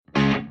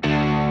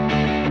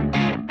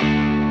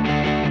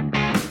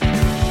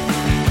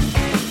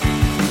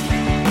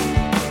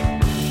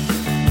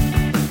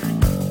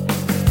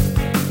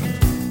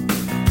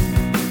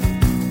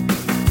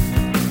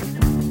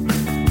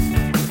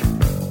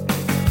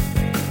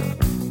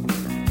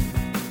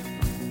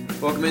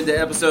Welcome into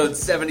episode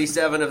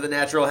 77 of the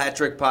Natural Hat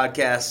Trick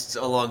Podcast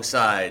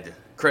alongside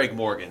Craig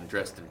Morgan,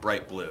 dressed in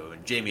bright blue,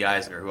 and Jaime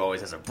Eisner, who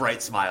always has a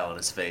bright smile on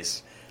his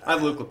face.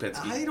 I'm Luke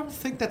Lapinski. I don't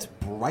think that's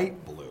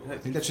bright blue. I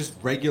think that's just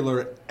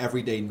regular,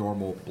 everyday,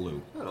 normal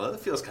blue. Oh, that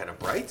feels kind of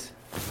bright.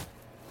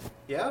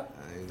 Yeah?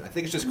 I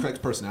think it's just Craig's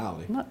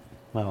personality.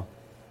 Well,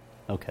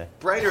 okay.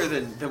 Brighter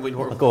than we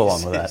normally I'll go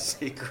along with that.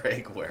 see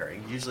Craig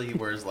wearing. Usually he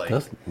wears like... It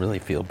doesn't really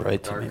feel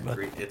bright to me, dark but...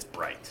 green. It's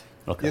bright.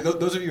 Okay. Yeah,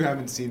 those of you who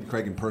haven't seen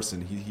Craig in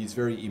person, he's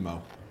very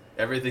emo.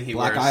 Everything he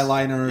black wears...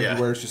 eyeliner, yeah.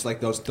 He wears just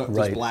like those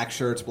Right. black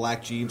shirts,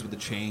 black jeans with a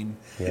chain.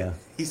 Yeah.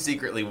 He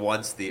secretly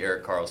wants the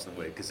Eric Carlson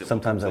wig.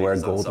 Sometimes I wear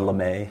gold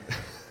lame.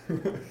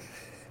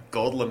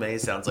 Gold lame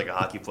sounds like a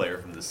hockey player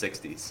from the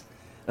 60s.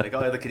 Like,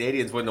 oh, the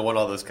Canadians wouldn't have won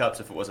all those cups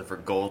if it wasn't for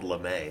gold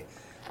lame.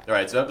 All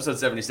right, so episode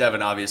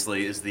 77,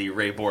 obviously, is the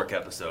Ray Bork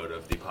episode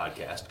of the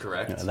podcast,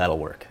 correct? Yeah, that'll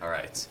work. All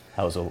right.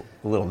 I was a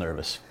little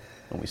nervous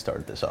when we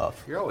started this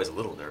off. You're always a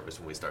little nervous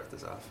when we start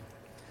this off.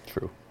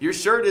 True. Your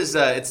shirt is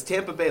it's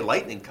Tampa Bay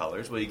Lightning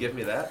colors. Will you give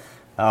me that?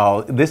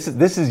 Oh, this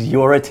is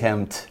your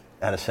attempt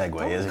at a segue,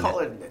 Don't isn't call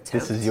it? it an attempt.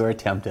 This is your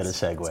attempt at a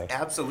segue. It's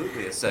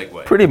absolutely a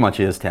segue. Pretty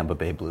much is Tampa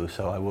Bay blue,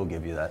 so I will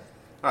give you that.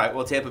 All right,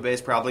 well, Tampa Bay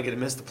is probably going to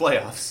miss the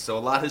playoffs, so a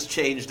lot has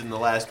changed in the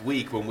last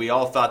week. When we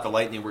all thought the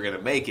Lightning were going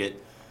to make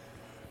it,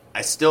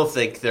 I still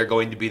think they're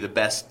going to be the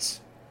best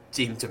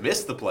team to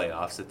miss the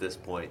playoffs at this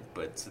point,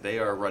 but they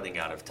are running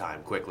out of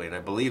time quickly, and I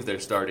believe they're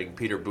starting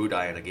Peter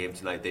Budaj in a game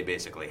tonight they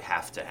basically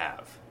have to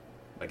have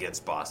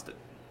against Boston.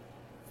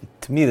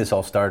 To me, this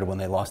all started when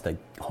they lost a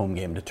home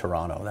game to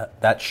Toronto.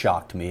 That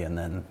shocked me, and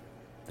then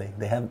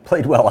they haven't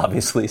played well,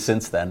 obviously,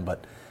 since then,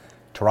 but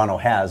Toronto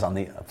has on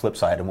the flip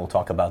side, and we'll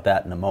talk about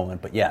that in a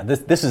moment. But yeah,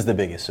 this is the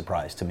biggest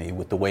surprise to me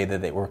with the way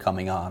that they were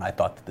coming on. I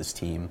thought that this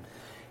team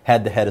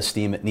had the head of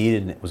steam it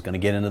needed, and it was going to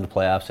get into the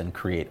playoffs and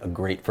create a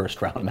great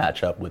first-round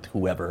matchup with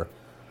whoever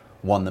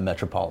won the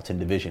Metropolitan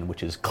Division,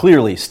 which is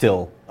clearly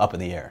still up in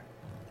the air.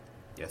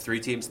 Yeah, 3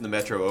 teams in the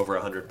Metro over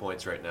 100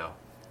 points right now,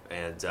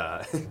 and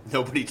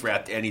nobody's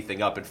wrapped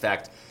anything up. In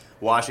fact,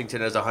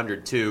 Washington has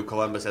 102,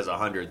 Columbus has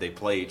 100. They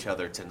play each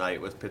other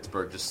tonight with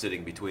Pittsburgh just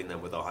sitting between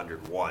them with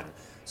 101.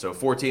 So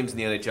 4 teams in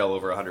the NHL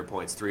over 100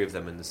 points, 3 of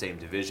them in the same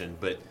division.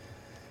 But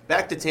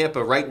back to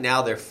Tampa, right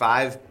now they're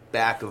 5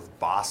 back of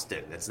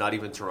Boston. It's not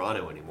even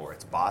Toronto anymore.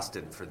 It's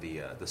Boston for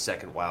the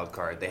second wild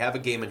card. They have a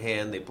game in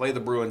hand. They play the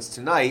Bruins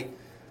tonight.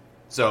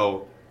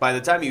 So by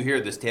the time you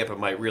hear this, Tampa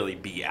might really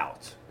be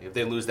out. If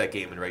they lose that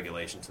game in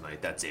regulation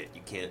tonight, that's it.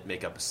 You can't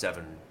make up a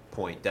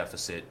 7-point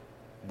deficit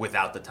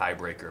without the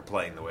tiebreaker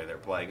playing the way they're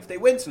playing. If they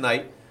win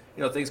tonight,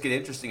 things get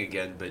interesting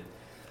again. But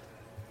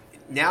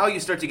now you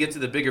start to get to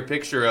the bigger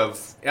picture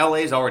of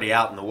LA's already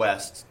out in the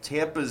West.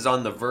 Tampa's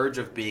on the verge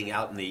of being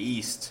out in the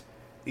East.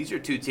 These are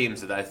 2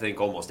 teams that I think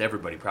almost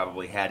everybody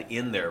probably had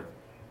in their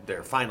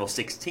final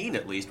 16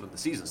 at least when the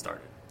season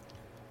started.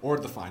 Or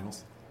the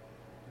finals.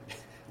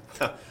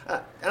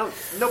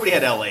 Nobody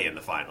had LA in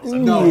the finals.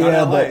 No,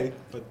 Yeah, not LA,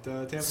 but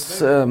Tampa Bay.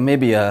 So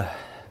maybe a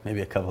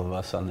couple of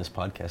us on this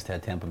podcast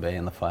had Tampa Bay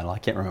in the final. I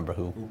can't remember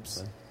who.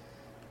 Oops.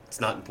 It's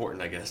not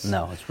important, I guess.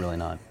 No, it's really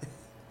not.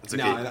 It's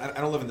okay. No,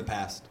 I don't live in the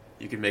past.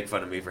 You can make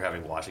fun of me for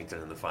having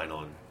Washington in the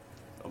final in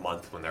a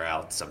month when they're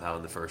out somehow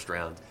in the first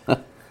round.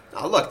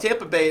 Look,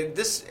 Tampa Bay,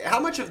 how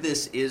much of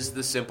this is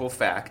the simple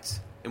fact,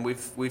 and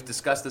we've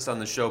discussed this on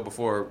the show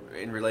before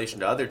in relation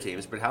to other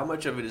teams, but how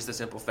much of it is the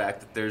simple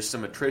fact that there's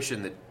some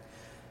attrition that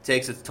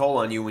takes its toll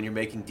on you when you're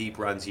making deep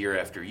runs year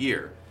after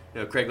year?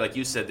 Craig, like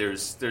you said,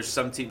 there's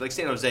some teams, like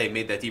San Jose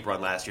made that deep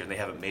run last year, and they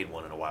haven't made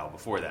one in a while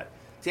before that.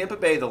 Tampa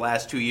Bay, the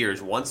last 2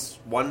 years,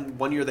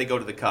 one year they go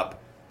to the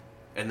Cup,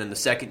 and then the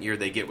second year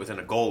they get within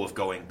a goal of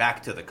going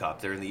back to the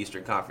Cup. They're in the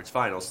Eastern Conference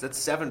Finals. That's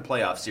 7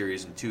 playoff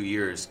series in 2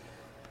 years.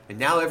 And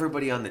now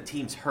everybody on the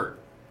team's hurt.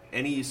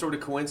 Any sort of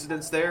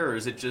coincidence there, or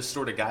is it just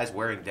sort of guys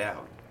wearing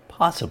down?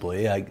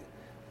 Possibly. I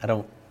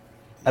don't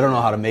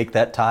know how to make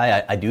that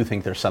tie. I do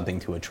think there's something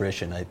to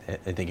attrition. I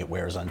think it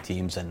wears on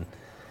teams, and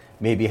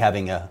maybe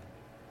having a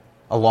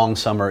long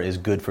summer is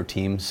good for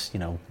teams.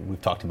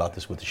 We've talked about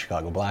this with the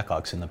Chicago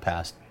Blackhawks in the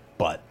past.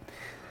 But,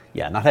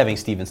 yeah, not having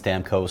Steven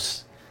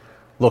Stamkos.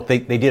 Look, they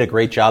did a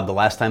great job the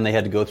last time they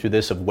had to go through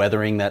this of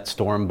weathering that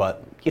storm,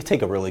 but you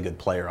take a really good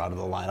player out of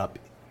the lineup,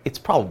 it's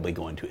probably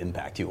going to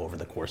impact you over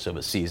the course of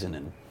a season,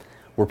 and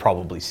we're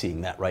probably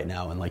seeing that right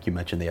now. And like you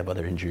mentioned, they have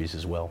other injuries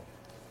as well.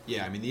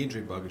 Yeah, I mean, the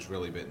injury bug has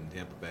really bitten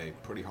Tampa Bay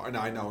pretty hard.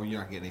 Now, I know you're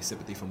not getting any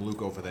sympathy from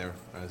Luke over there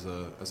as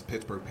a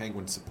Pittsburgh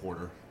Penguins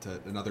supporter. To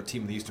another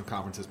team in the Eastern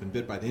Conference has been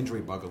bit by the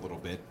injury bug a little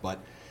bit, but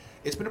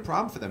it's been a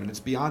problem for them, and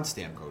it's beyond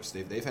Stamkos.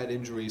 They've had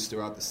injuries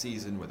throughout the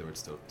season, whether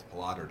it's to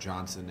Palat or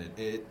Johnson.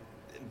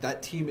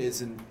 That team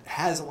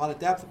has a lot of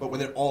depth, but when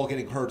they're all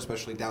getting hurt,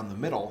 especially down the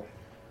middle,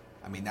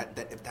 I mean,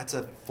 if that's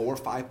a 4 or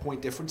 5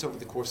 point difference over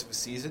the course of a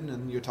season,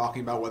 and you're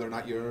talking about whether or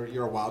not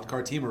you're a wild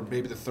card team or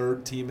maybe the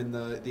 3rd team in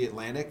the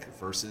Atlantic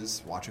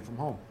versus watching from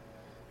home.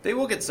 They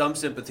will get some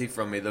sympathy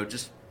from me, though,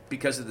 just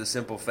because of the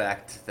simple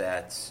fact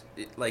that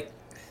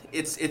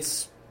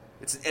it's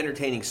an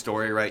entertaining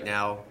story right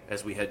now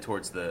as we head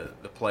towards the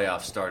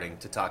playoffs starting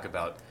to talk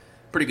about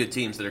pretty good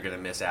teams that are going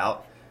to miss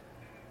out.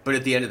 But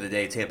at the end of the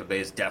day, Tampa Bay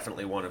is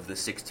definitely one of the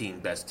 16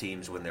 best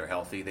teams when they're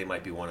healthy. They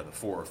might be one of the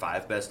 4 or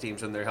 5 best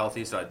teams when they're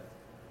healthy. So I'd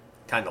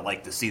kind of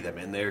like to see them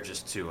in there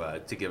just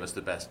to give us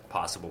the best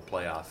possible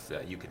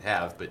playoff you can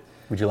have. But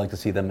would you like to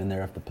see them in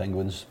there if the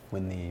Penguins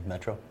win the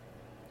Metro?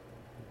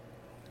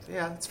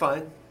 Yeah, it's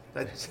fine.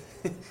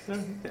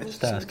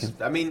 Just asking.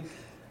 I mean,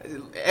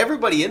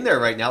 everybody in there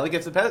right now. Like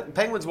if the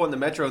Penguins won the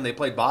Metro and they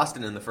played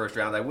Boston in the first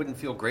round, I wouldn't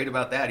feel great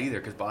about that either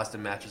because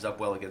Boston matches up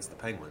well against the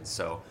Penguins.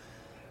 So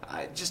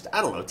I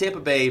don't know. Tampa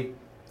Bay,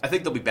 I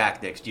think they'll be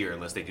back next year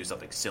unless they do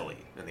something silly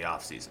in the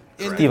offseason.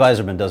 Steve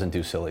Yzerman doesn't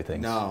do silly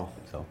things. No.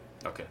 So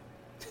okay.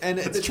 And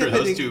that's true.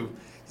 Those two,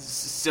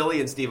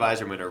 silly and Steve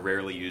Yzerman, are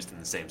rarely used in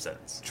the same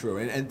sentence. True.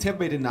 And Tampa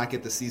Bay did not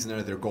get the season out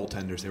of their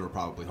goaltenders they were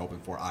probably hoping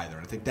for either.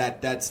 And I think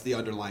that's the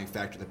underlying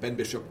factor. That Ben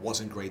Bishop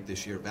wasn't great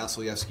this year.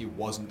 Vasilevsky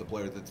wasn't the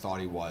player that thought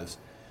he was.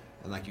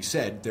 And like you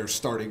said, they're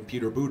starting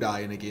Peter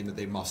Budaj in a game that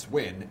they must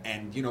win.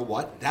 And you know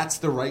what? That's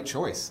the right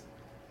choice.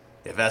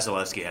 Yeah,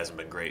 Vasilevsky hasn't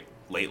been great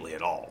lately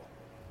at all.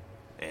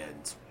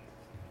 And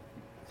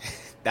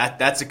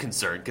that's a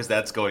concern because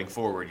that's going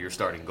forward your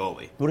starting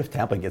goalie. What if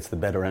Tampa gets the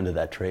better end of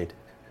that trade?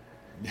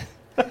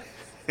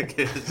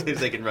 If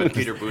they can run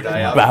Peter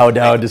Budaj out. Bow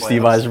down to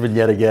Steve Yzerman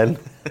yet again.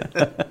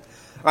 All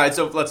right,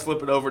 so let's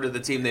flip it over to the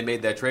team they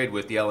made that trade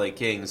with, the LA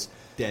Kings.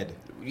 Dead.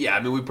 Yeah, I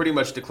mean, we pretty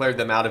much declared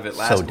them out of it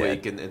last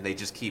week, and they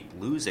just keep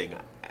losing.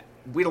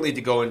 We don't need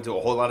to go into a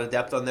whole lot of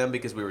depth on them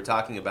because we were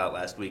talking about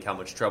last week how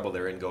much trouble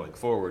they're in going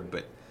forward.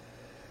 But,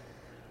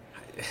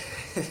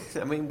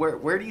 I mean,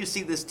 where do you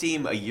see this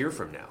team a year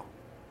from now?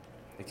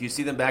 Like, do you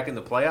see them back in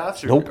the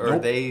playoffs? Nope. Are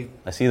they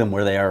I see them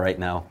where they are right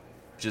now.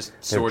 Just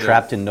they're sort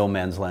trapped in no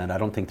man's land. I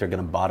don't think they're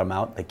going to bottom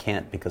out. They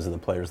can't because of the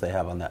players they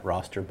have on that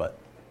roster, but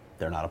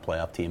they're not a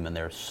playoff team, and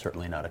they're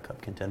certainly not a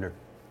cup contender.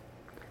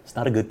 It's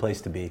not a good place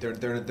to be. They're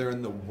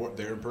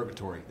in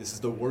purgatory. This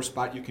is the worst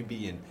spot you can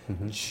be in.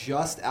 Mm-hmm.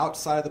 Just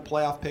outside of the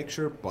playoff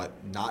picture, but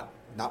not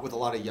with a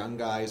lot of young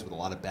guys with a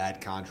lot of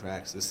bad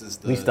contracts.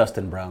 At least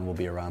Dustin Brown will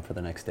be around for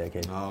the next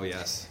decade. Oh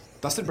yes,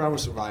 Dustin Brown will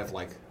survive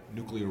like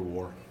nuclear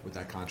war with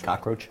that contract.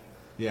 Cockroach.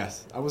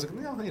 Yes, I was.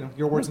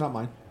 Your words, not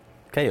mine.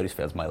 Coyotes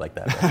fans might like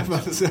that. I'm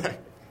about to say.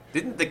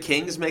 Didn't the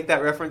Kings make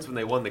that reference when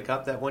they won the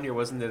cup that one year?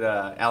 Wasn't it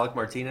Alec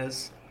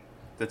Martinez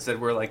that said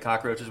we're like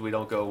cockroaches, we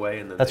don't go away?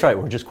 And then that's right.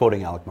 We're just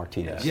quoting Alec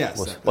Martinez.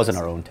 Yes, wasn't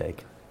our own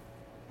take.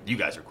 You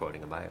guys are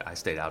quoting him. I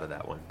stayed out of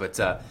that one. But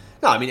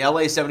no, I mean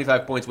LA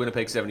 75 points,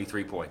 Winnipeg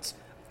 73 points.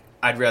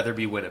 I'd rather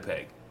be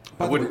Winnipeg.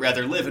 I wouldn't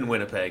rather live in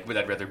Winnipeg, but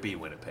I'd rather be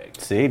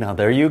Winnipeg. See, now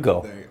there you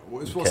go.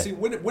 See,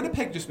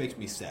 Winnipeg just makes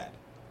me sad.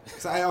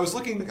 I was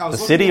looking. The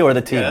city or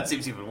the team? Yeah, that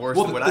seems even worse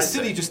than what the I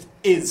said. city just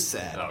is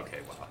sad. Okay,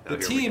 well, the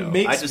team makes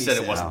me sad. I just said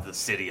it wasn't the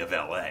city of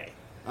L.A.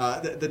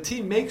 The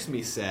team makes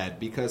me sad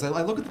because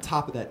I look at the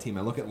top of that team.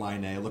 I look at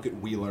Laine, I look at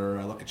Wheeler,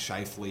 I look at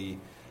Scheifele,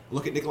 I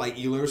look at Nikolai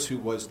Ehlers, who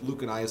was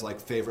Luke and I's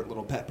favorite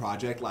little pet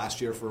project last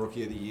year for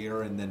Rookie of the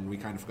Year, and then we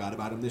kind of forgot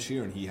about him this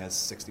year, and he has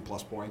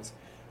 60-plus points.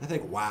 And I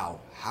think,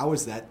 wow, how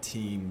is that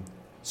team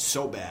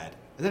so bad?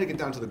 And then I get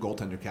down to the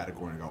goaltender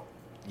category and go,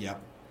 yep.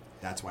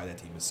 That's why that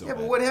team is so bad.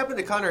 Yeah, but what happened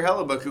to Connor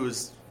Hellebuck, who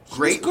was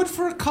great? He's good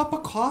for a cup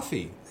of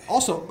coffee.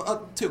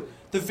 Also, too,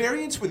 the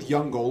variance with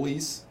young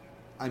goalies.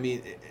 I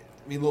mean,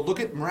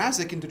 look at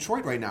Mrazek in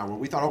Detroit right now, where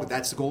we thought,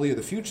 that's the goalie of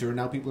the future, and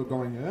now people are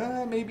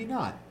going, maybe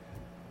not.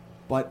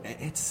 But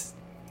it's,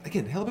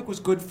 again, Hellebuck was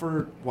good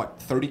for,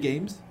 30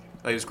 games?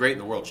 He was great in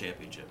the World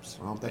Championships.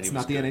 Well, that's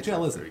not the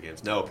NHL, is it?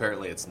 Games. No,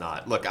 apparently it's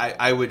not. Look,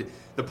 I would.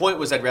 The point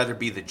was I'd rather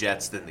be the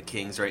Jets than the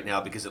Kings right now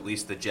because at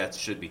least the Jets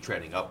should be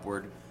trending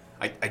upward.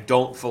 I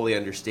don't fully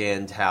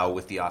understand how,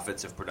 with the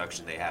offensive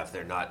production they have,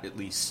 they're not at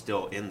least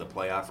still in the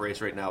playoff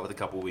race right now with a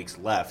couple weeks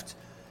left.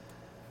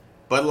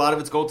 But a lot of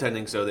it's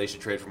goaltending, so they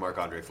should trade for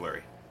Marc-Andre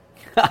Fleury.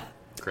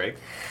 Craig?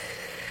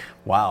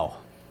 Wow.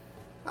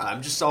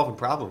 I'm just solving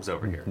problems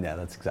over here. Yeah,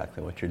 that's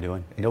exactly what you're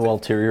doing. No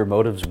ulterior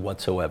motives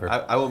whatsoever.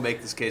 I will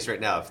make this case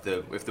right now. If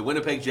the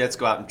Winnipeg Jets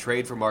go out and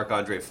trade for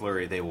Marc-Andre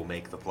Fleury, they will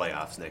make the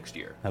playoffs next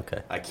year.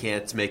 Okay. I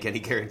can't make any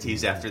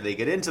guarantees after they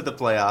get into the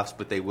playoffs,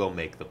 but they will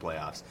make the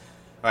playoffs.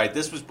 All right,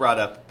 this was brought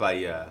up by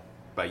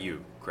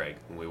you, Craig,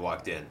 when we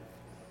walked in.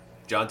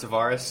 John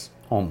Tavares.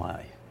 Oh,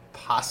 my.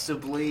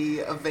 Possibly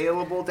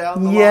available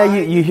down the line? Yeah,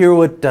 you hear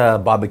what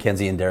Bob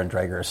McKenzie and Darren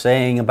Dreger are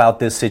saying about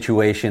this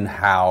situation,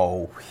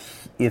 how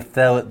if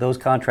those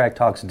contract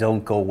talks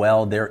don't go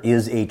well, there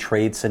is a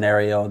trade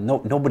scenario.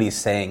 Nobody's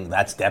saying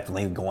that's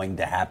definitely going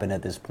to happen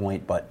at this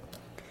point, but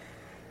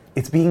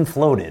it's being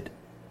floated.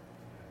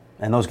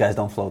 And those guys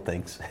don't float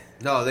things.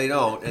 No, they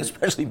don't.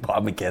 Especially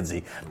Bob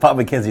McKenzie. Bob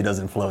McKenzie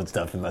doesn't float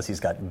stuff unless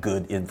he's got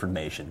good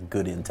information,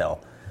 good intel.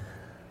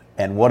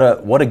 And what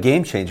a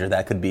game changer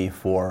that could be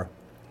for,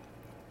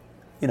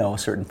 a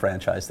certain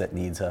franchise that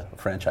needs a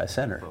franchise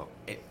center. Well,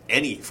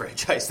 any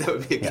franchise that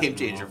would be a game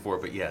changer for,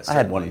 but yes. I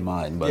had one in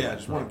mind. But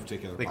just one in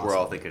particular. I think we're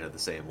all thinking of the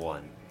same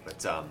one.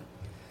 But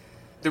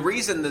the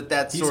reason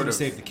that's He's sort going of... to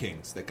save the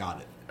Kings that got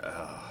it.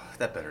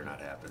 that better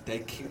not happen.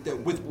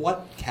 With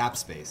what cap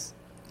space?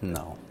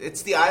 No.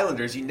 It's the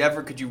Islanders.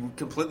 Could you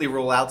completely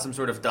rule out some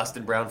sort of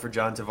Dustin Brown for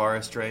John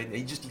Tavares trade?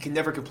 You can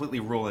never completely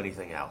rule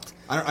anything out.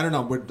 I don't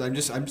know. I'm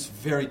just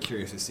very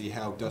curious to see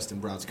how Dustin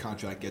Brown's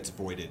contract gets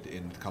voided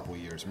in a couple of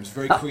years. I'm just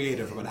very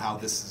creative about how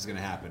this is going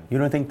to happen. You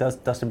don't think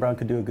Dustin Brown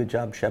could do a good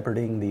job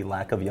shepherding the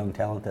lack of young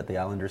talent that the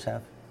Islanders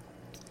have?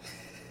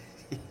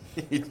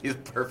 He's a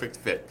perfect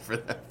fit for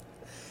them.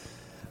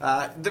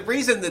 The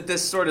reason that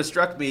this sort of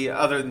struck me,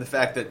 other than the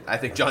fact that I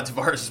think John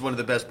Tavares is one of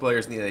the best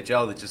players in the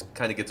NHL that just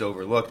kind of gets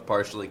overlooked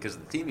partially because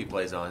of the team he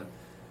plays on,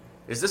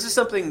 is this is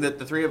something that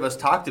the three of us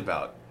talked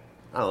about,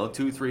 I don't know,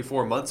 2, 3,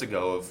 4 months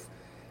ago of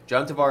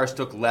John Tavares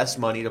took less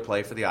money to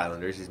play for the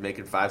Islanders. He's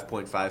making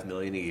 $5.5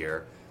 million a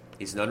year.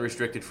 He's an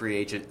unrestricted free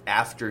agent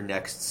after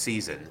next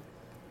season.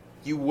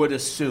 You would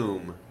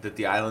assume that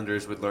the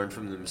Islanders would learn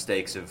from the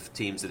mistakes of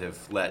teams that have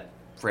let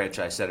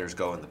franchise centers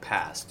go in the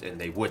past, and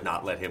they would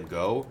not let him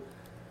go.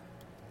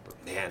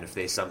 Man, if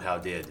they somehow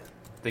did,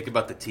 think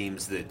about the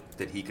teams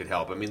that he could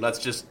help. I mean,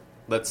 let's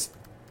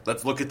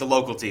look at the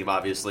local team.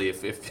 Obviously,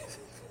 if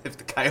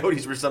the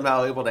Coyotes were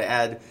somehow able to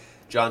add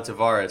John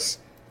Tavares,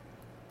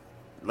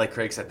 like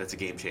Craig said, that's a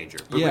game changer.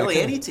 But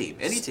really, any team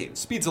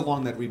speeds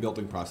along that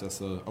rebuilding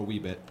process a wee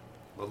bit.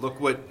 Well,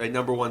 look what a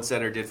number one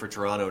center did for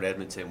Toronto and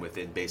Edmonton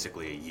within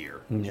basically a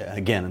year. Yeah,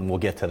 again, and we'll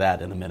get to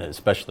that in a minute,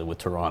 especially with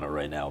Toronto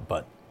right now.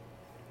 But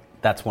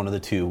that's one of the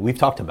two. We've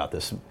talked about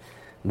this.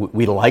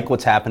 We like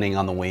what's happening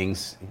on the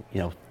wings,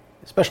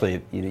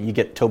 especially you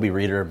get Toby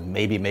Reeder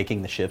maybe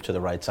making the shift to the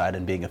right side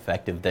and being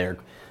effective there.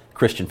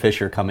 Christian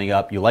Fischer coming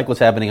up. You like what's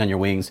happening on your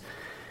wings.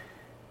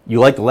 You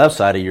like the left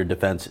side of your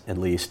defense at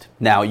least.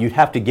 Now, you'd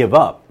have to give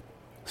up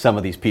some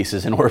of these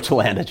pieces in order to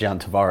land a John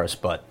Tavares,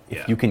 but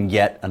if you can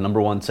get a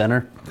number one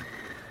center,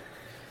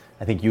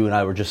 I think you and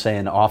I were just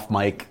saying off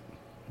mic,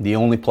 the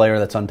only player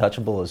that's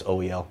untouchable is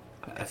OEL.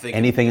 I think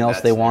anything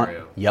else they want,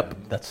 yep,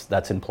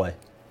 that's in play.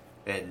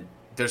 And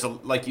there's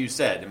like you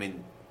said, I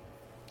mean,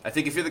 I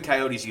think if you're the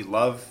Coyotes, you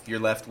love your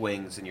left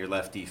wings and your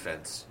left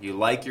defense. You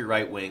like your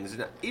right wings.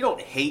 You don't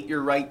hate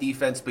your right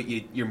defense, but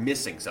you're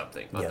missing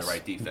something on the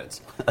right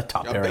defense. A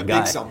top pairing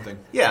guy. Something.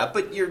 Yeah,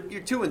 but your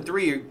 2 and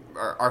 3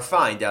 are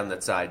fine down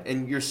that side.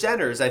 And your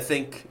centers, I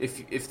think,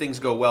 if things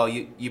go well,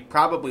 you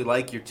probably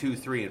like your 2,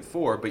 3, and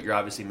 4, but you're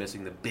obviously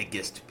missing the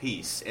biggest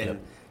piece. And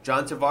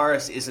John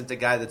Tavares isn't a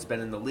guy that's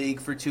been in the league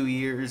for 2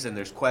 years, and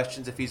there's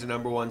questions if he's a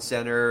number one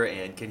center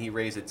and can he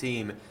raise a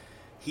team.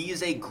 He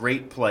is a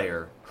great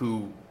player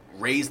who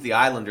raised the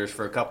Islanders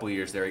for a couple of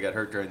years there. He got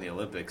hurt during the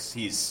Olympics.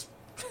 He's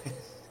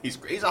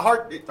a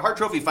Hart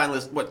Trophy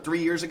finalist, 3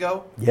 years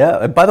ago?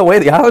 Yeah. By the way,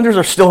 the Islanders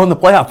are still in the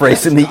playoff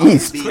race in the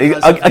East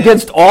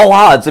against all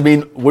odds. I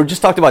mean, we're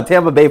just talking about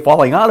Tampa Bay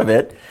falling out of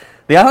it.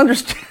 The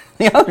Islanders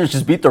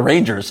just beat the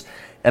Rangers,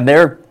 and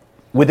they're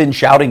within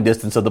shouting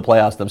distance of the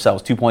playoffs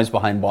themselves, 2 points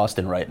behind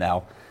Boston right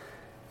now.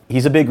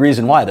 He's a big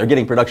reason why. They're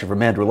getting production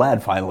from Andrew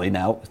Ladd finally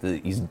now.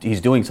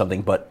 He's doing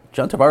something. But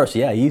John Tavares,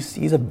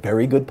 he's a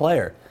very good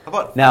player.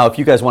 Now, if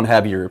you guys want to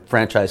have your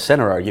franchise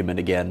center argument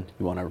again,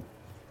 you want to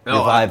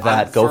revive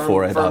that, go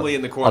for it. Firmly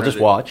in the corner I'll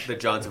just watch. That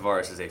John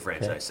Tavares is a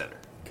franchise center.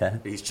 Okay.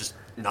 He's just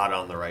not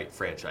on the right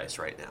franchise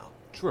right now.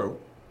 True.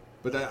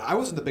 But I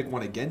wasn't the big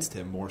one against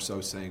him, more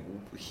so saying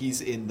he's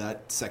in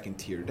that second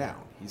tier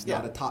down. He's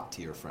not a top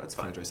tier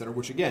franchise center,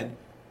 which again,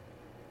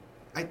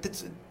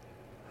 that's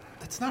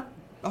not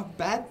a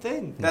bad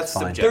thing. That's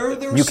fine.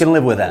 subjective. You can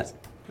live with that.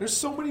 There's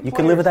so many players. You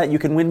can live with that. You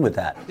can win with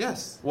that.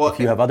 Yes. Well, if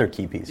you have other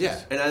key pieces. Yeah.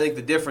 And I think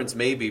the difference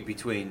maybe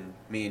between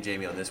me and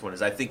Jamie on this one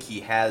is I think he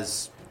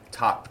has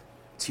top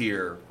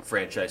tier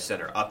franchise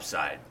center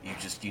upside.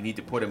 You need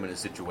to put him in a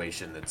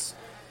situation that's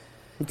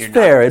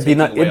fair.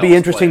 It'd be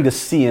interesting to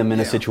see him in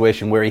a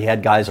situation where he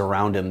had guys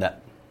around him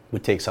that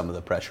would take some of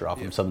the pressure off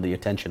him, some of the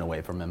attention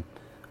away from him.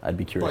 I'd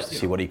be curious to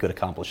see what he could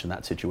accomplish in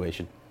that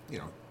situation.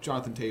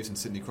 Jonathan Toews and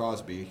Sidney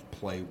Crosby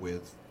play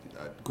with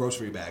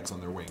grocery bags on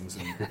their wings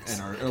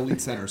and our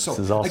elite center. So, this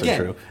is also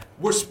true.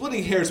 We're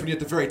splitting hairs when you're at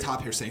the very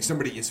top here saying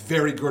somebody is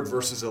very good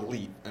versus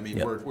elite. I mean,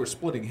 we're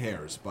splitting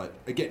hairs. But,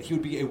 again, he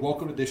would be a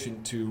welcome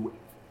addition to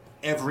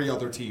every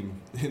other team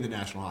in the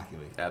National Hockey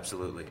League.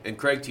 Absolutely. And,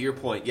 Craig, to your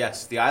point,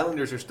 yes, the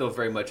Islanders are still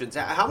very much in.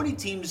 How many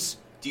teams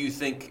do you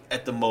think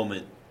at the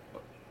moment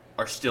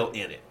are still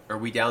in it? Are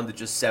we down to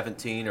just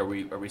 17? Are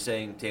we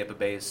saying Tampa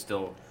Bay is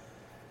still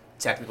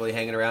technically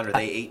hanging around? Are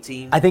they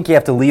 18? I think you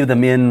have to leave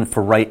them in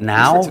for right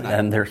now.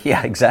 And they're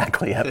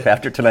exactly.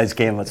 After tonight's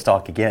game, let's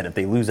talk again. If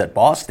they lose at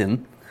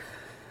Boston,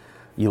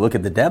 you look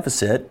at the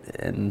deficit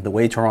and the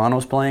way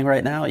Toronto's playing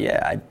right now,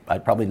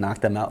 I'd probably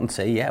knock them out and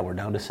say, we're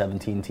down to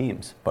 17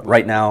 teams. But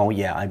right now,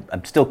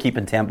 I'm still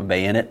keeping Tampa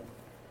Bay in it.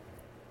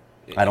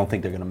 I don't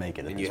think they're going to make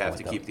it. And you have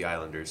to keep the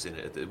Islanders in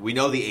it. We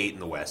know the 8 in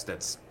the West.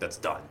 That's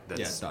done.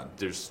 That's done.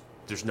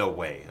 There's no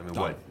way. I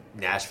mean,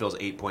 Nashville's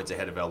 8 points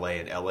ahead of LA,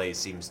 and LA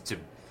seems to.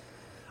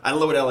 I don't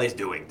know what LA's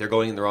doing. They're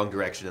going in the wrong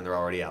direction, and they're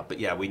already out. But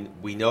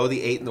we know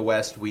the 8 in the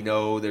West. We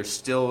know there's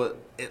still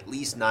at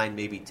least 9,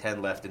 maybe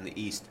 10 left in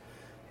the East.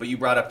 But you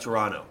brought up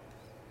Toronto.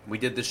 We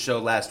did this show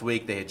last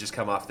week. They had just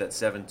come off that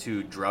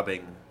 7-2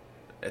 drubbing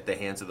at the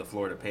hands of the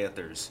Florida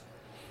Panthers.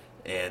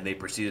 and they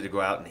proceeded to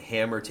go out and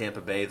hammer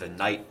Tampa Bay the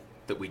night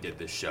that we did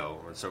this show.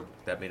 So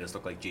that made us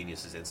look like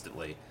geniuses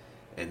instantly,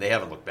 and they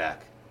haven't looked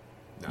back.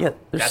 No. Yeah,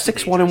 they're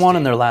 6-1-1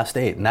 in their last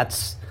 8, and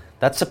that's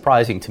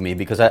surprising to me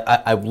because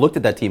I looked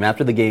at that team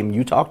after the game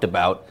you talked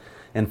about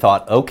and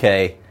thought,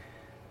 okay,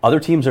 other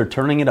teams are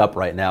turning it up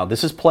right now.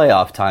 This is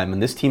playoff time,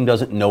 and this team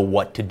doesn't know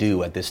what to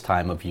do at this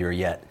time of year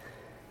yet.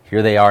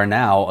 Here they are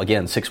now,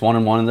 again,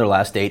 6-1-1 in their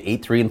last 8,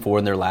 8-3-4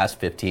 in their last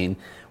 15,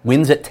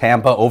 wins at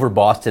Tampa, over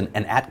Boston,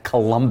 and at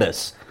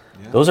Columbus.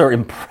 Yeah. Those are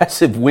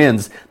impressive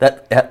wins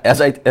that,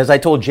 as I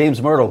told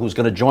James Mirtle, who's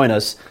going to join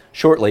us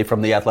shortly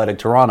from the Athletic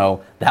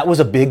Toronto, that was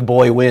a big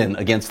boy win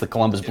against the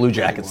Columbus Blue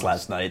Jackets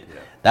last night.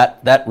 Yeah.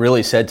 That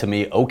really said to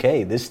me,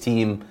 okay, this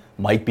team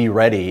might be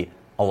ready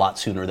a lot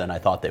sooner than I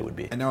thought they would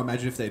be. And now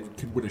imagine if they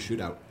could win a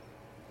shootout,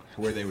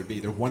 where they would be.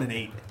 They're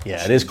 1-8.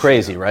 Yeah, it is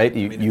crazy, right?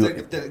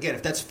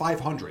 If that's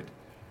 500,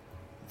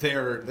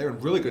 they're in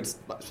really good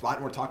spot.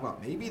 And we're talking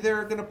about maybe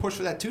they're going to push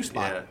for that 2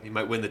 spot. Yeah, you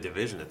might win the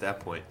division at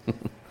that point.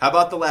 How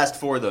about the last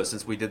 4, though,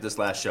 since we did this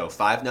last show?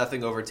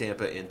 5-0 over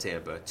Tampa in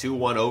Tampa,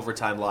 2-1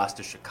 overtime loss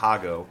to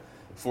Chicago,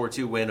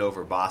 4-2 win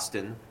over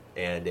Boston,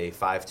 and a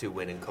 5-2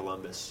 win in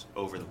Columbus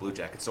over the Blue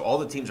Jackets. So all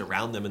the teams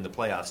around them in the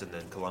playoffs, and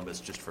then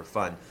Columbus just for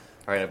fun.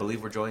 All right, I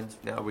believe we're joined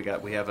now. We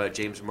have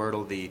James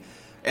Mirtle, the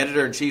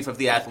editor-in-chief of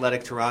the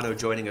Athletic Toronto,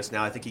 joining us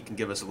now. I think he can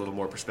give us a little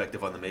more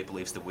perspective on the Maple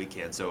Leafs than we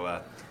can.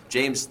 So,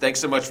 James, thanks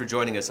so much for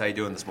joining us. How you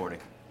doing this morning?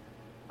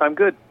 I'm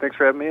good. Thanks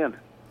for having me in.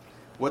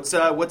 What's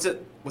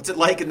it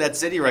like in that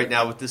city right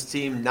now with this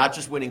team not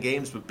just winning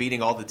games but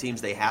beating all the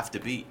teams they have to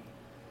beat?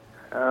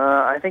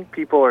 I think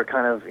people are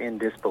kind of in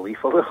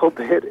disbelief a little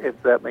bit,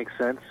 if that makes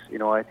sense.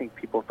 I think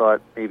people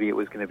thought maybe it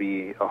was going to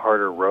be a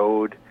harder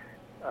road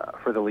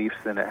for the Leafs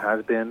than it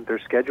has been. Their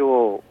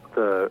schedule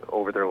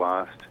over their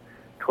last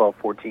 12,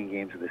 14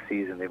 games of the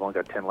season, they've only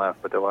got 10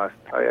 left, but their last,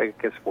 I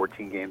guess,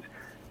 14 games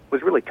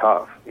was really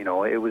tough. It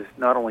was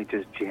not only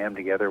just jammed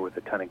together with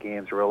a ton of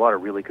games, there were a lot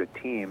of really good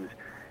teams,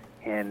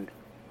 and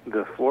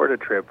the Florida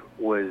trip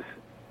was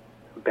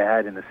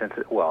bad in the sense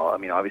that,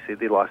 obviously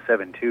they lost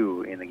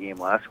 7-2 in the game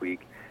last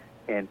week,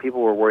 and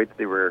people were worried that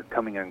they were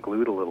coming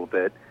unglued a little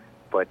bit,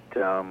 but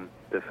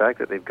the fact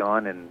that they've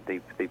gone and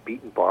they've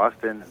beaten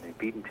Boston and they've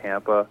beaten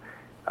Tampa,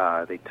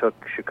 they took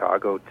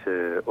Chicago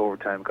to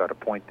overtime, got a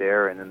point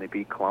there, and then they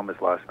beat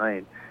Columbus last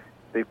night.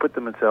 They put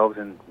themselves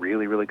in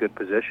really, really good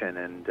position,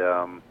 and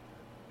I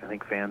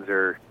think fans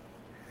are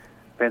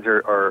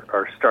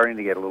starting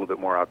to get a little bit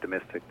more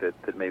optimistic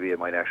that maybe it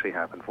might actually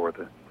happen for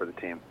the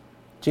team.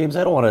 James,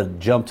 I don't want to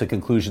jump to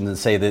conclusions and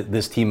say that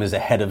this team is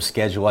ahead of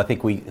schedule. I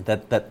think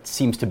that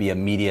seems to be a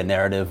media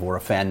narrative or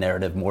a fan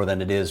narrative more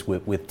than it is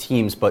with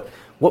teams. But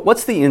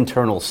what's the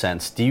internal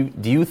sense? Do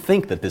you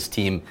think that this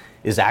team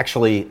is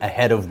actually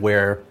ahead of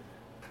where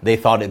they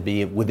thought it'd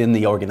be within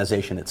the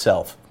organization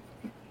itself?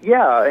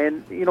 Yeah,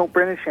 and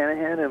Brendan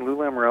Shanahan and Lou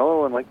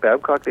Lamoriello and Mike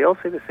Babcock, they all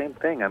say the same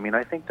thing. I mean,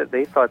 I think that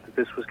they thought that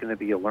this was going to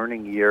be a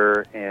learning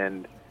year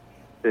and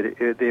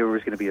that there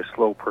was going to be a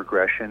slow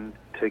progression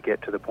to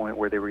get to the point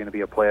where they were going to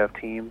be a playoff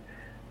team.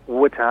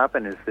 What's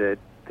happened is that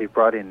they've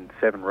brought in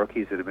 7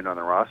 rookies that have been on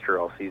the roster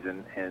all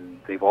season, and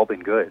they've all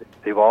been good.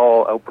 They've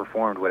all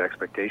outperformed what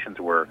expectations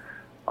were.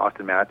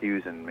 Austin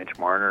Matthews and Mitch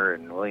Marner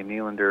and William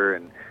Nylander,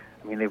 and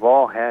they've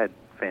all had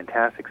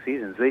fantastic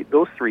seasons.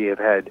 Those 3 have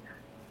had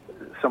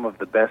some of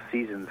the best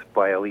seasons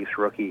by a Leafs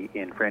rookie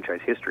in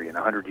franchise history, in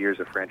 100 years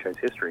of franchise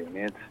history.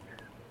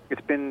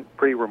 It's been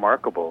pretty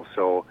remarkable.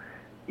 So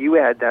you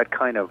add that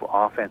kind of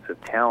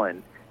offensive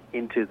talent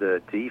into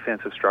the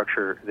defensive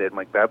structure that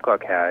Mike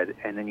Babcock had,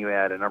 and then you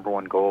add a number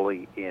 1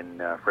 goalie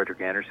in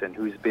Frederik Andersen,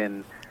 who's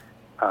been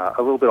a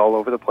little bit all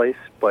over the place,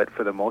 but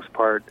for the most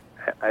part,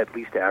 at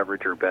least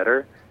average or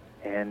better.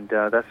 And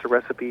that's the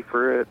recipe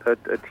for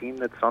a team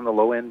that's on the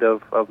low end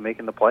of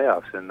making the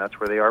playoffs, and that's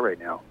where they are right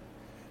now.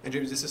 And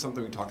James, this is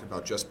something we talked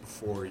about just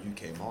before you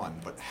came on,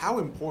 but how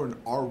important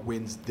are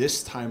wins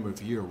this time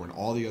of year when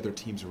all the other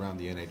teams around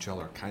the NHL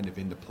are kind of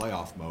into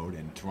playoff mode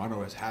and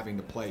Toronto is having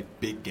to play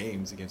big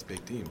games against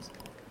big teams?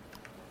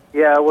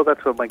 Yeah, well,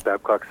 that's what Mike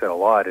Babcock said a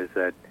lot, is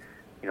that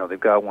they've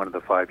got one of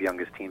the 5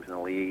 youngest teams in the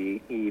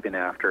league, even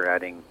after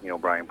adding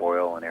Brian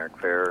Boyle and Eric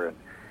Fehr and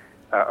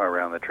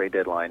around the trade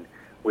deadline.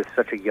 With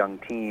such a young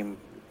team,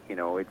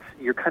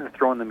 you're kind of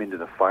throwing them into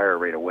the fire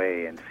right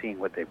away and seeing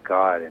what they've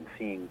got and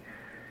seeing.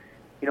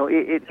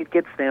 It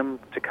gets them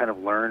to kind of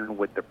learn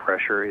what the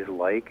pressure is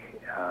like,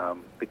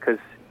 because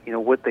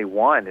what they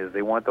want is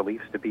they want the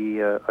Leafs to be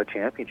a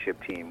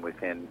championship team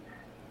within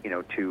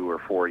 2 or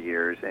 4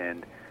 years,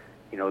 and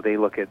they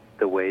look at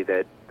the way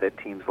that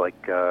teams like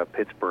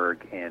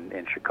Pittsburgh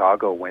and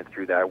Chicago went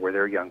through that, where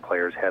their young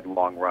players had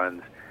long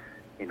runs.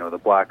 The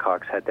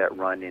Blackhawks had that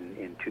run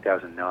in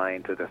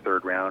 2009 to the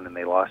 3rd round, and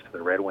they lost to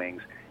the Red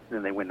Wings, and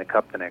then they win the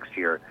Cup the next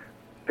year.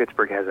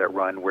 Pittsburgh has that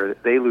run where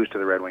they lose to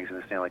the Red Wings in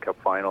the Stanley Cup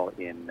final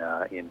in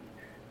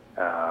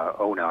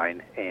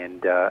 2009,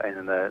 and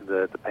then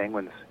the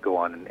Penguins go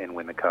on and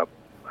win the Cup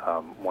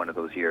one of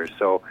those years.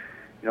 So,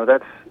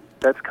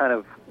 that's kind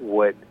of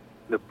what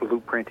the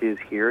blueprint is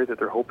here, that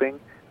they're hoping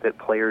that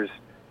players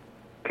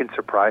can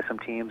surprise some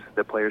teams,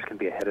 that players can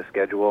be ahead of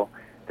schedule,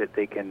 that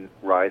they can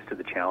rise to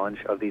the challenge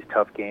of these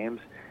tough games.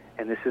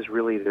 And this is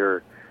really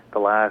the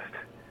last,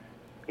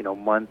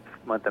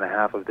 month and a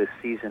half of this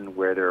season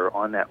where they're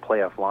on that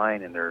playoff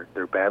line and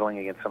they're battling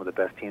against some of the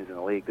best teams in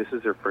the league. This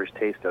is their first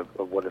taste of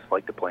what it's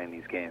like to play in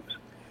these games.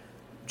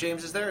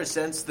 James, is there a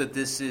sense that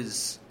this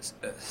is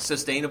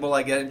sustainable?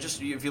 I guess,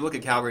 just if you look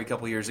at Calgary a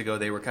couple years ago,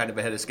 they were kind of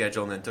ahead of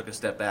schedule and then took a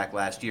step back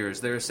last year. Is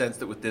there a sense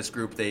that with this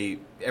group,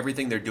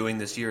 everything they're doing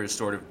this year is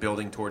sort of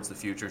building towards the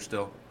future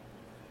still?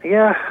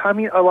 Yeah, I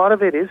mean, a lot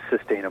of it is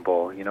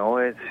sustainable.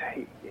 It's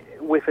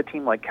with a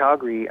team like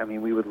Calgary. I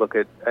mean, we would look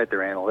at their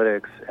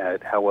analytics,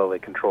 at how well they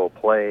control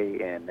play,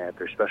 and at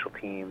their special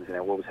teams, and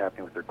at what was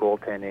happening with their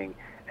goaltending.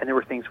 And there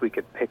were things we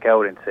could pick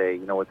out and say,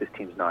 this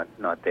team's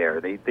not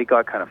there. They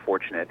got kind of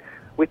fortunate.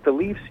 With the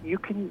Leafs, you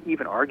can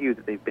even argue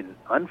that they've been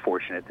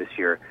unfortunate this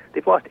year.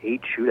 They've lost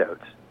 8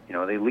 shootouts.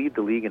 They lead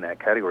the league in that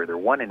category. They're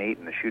 1-8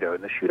 in the shootout,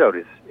 and the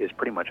shootout is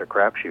pretty much a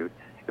crapshoot.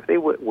 If they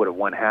would have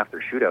won half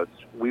their shootouts,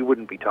 we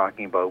wouldn't be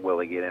talking about will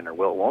they get in or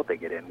won't they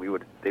get in.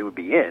 They would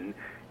be in,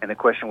 and the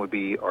question would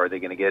be, are they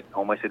going to get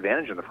home ice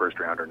advantage in the first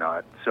round or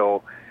not?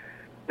 So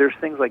there's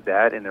things like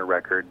that in their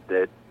record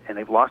and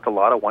they've lost a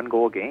lot of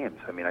one-goal games.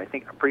 I mean, I'm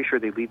pretty sure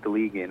they lead the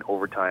league in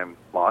overtime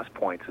loss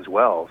points as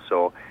well.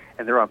 So,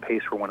 and they're on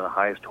pace for one of the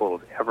highest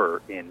totals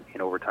ever in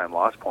overtime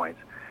loss points.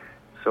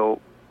 So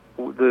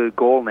the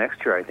goal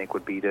next year, I think,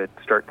 would be to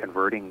start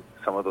converting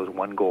some of those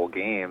one-goal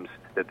games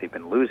that they've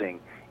been losing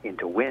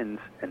into wins,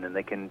 and then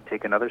they can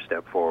take another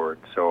step forward.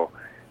 So,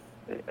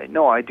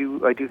 no, I do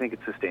think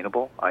it's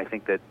sustainable. I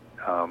think that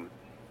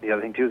the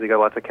other thing too is they got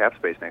lots of cap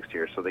space next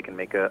year, so they can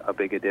make a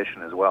big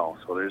addition as well.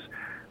 So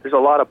there's a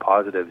lot of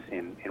positives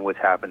in what's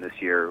happened this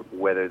year,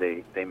 whether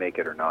they make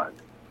it or not.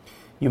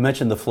 You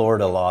mentioned the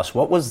Florida loss.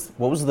 What was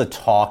the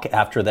talk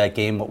after that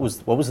game? What was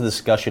the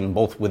discussion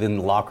both within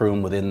the locker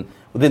room, within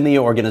the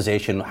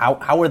organization?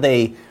 How are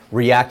they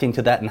reacting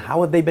to that, and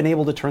how have they been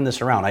able to turn this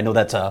around? I know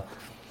that's a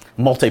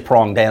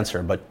multi-pronged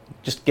answer, but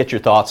just get your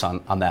thoughts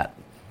on that.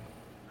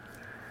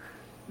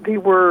 There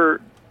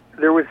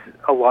was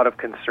a lot of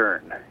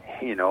concern,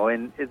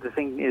 and the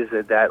thing is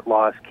that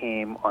loss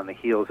came on the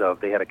heels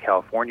of they had a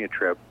California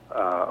trip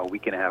a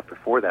week and a half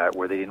before that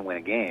where they didn't win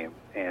a game,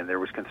 and there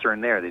was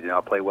concern there. They did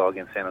not play well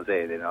against San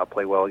Jose. They did not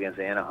play well against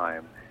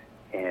Anaheim.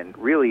 And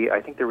really,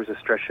 I think there was a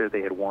stretch there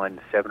they had won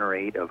 7 or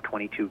 8 of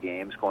 22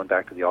 games going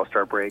back to the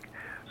All-Star break.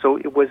 So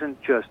it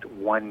wasn't just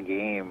one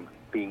game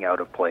being out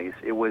of place.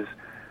 It was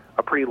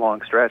a pretty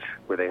long stretch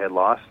where they had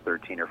lost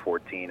 13 or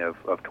 14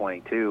 of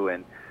 22,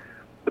 and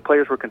the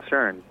players were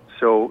concerned.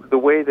 So the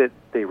way that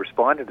they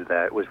responded to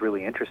that was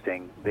really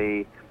interesting.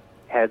 They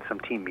had some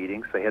team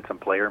meetings, they had some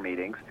player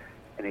meetings,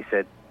 and they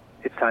said,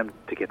 it's time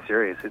to get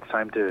serious. It's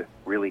time to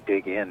really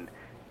dig in,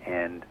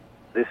 and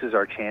this is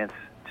our chance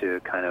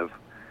to kind of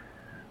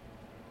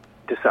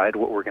decide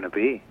what we're going to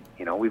be.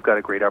 We've got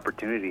a great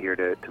opportunity here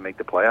to make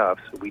the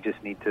playoffs. We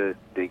just need to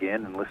dig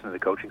in and listen to the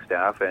coaching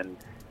staff and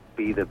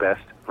be the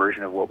best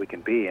version of what we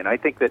can be. And I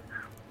think that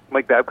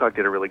Mike Babcock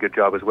did a really good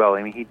job as well.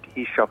 I mean,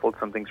 he shuffled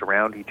some things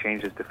around. He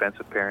changed his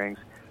defensive pairings.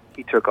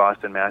 He took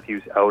Austin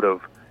Matthews out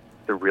of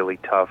the really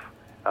tough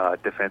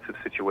defensive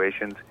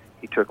situations.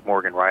 He took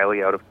Morgan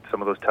Rielly out of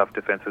some of those tough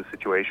defensive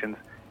situations.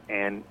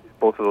 And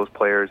both of those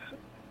players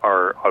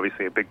are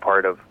obviously a big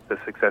part of the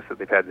success that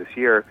they've had this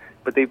year,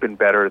 but they've been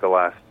better the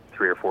last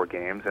 3 or 4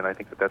 games, and I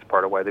think that that's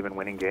part of why they've been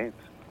winning games.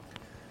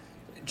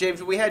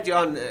 James, we had you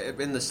on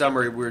in the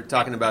summer. We were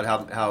talking about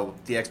how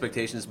the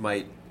expectations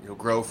might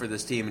grow for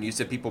this team, and you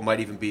said people might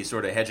even be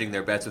sort of hedging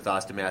their bets with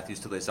Austin Matthews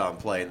till they saw him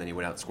play, and then he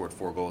went out and scored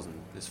 4 goals in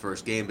his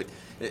first game. But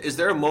is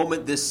there a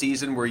moment this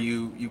season where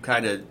you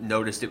kind of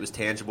noticed it was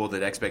tangible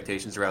that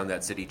expectations around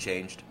that city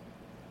changed?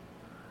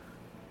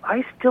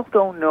 I still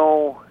don't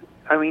know.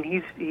 I mean,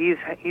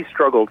 he's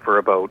struggled for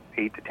about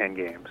 8 to 10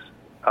 games,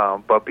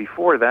 but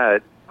before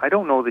that, I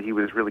don't know that he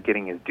was really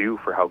getting his due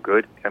for how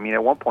good. I mean,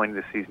 at one point in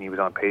the season, he was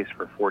on pace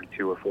for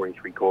 42 or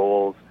 43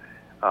 goals.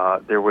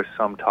 There was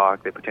some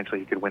talk that potentially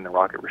he could win the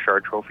Rocket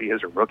Richard Trophy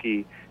as a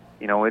rookie.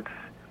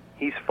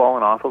 He's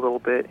fallen off a little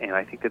bit, and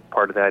I think that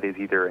part of that is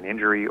either an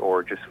injury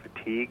or just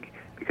fatigue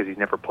because he's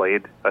never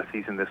played a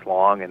season this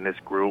long and this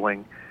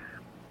grueling.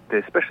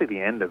 Especially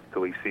the end of the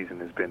Leafs season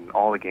has been,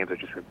 all the games have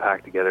just been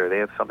packed together. They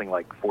have something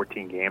like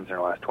 14 games in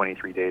the last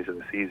 23 days of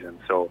the season.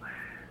 So,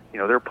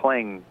 they're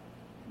playing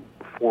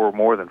for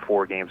more than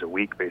 4 games a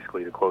week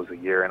basically to close the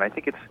year. And I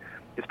think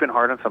it's been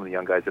hard on some of the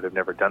young guys that have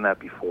never done that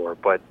before.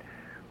 But,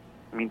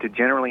 I mean, to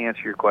generally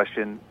answer your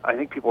question, I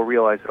think people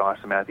realize that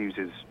Austin Matthews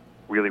is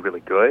really,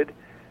 really good.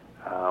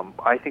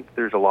 I think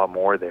there's a lot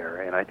more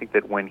there. And I think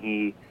that when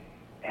he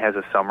has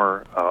a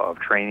summer of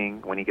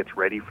training, when he gets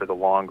ready for the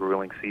long,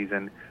 grueling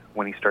season,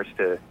 when he starts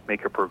to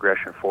make a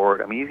progression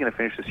forward, I mean, he's going to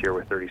finish this year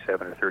with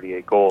 37 or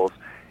 38 goals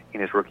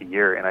in his rookie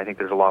year, and I think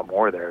there's a lot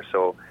more there.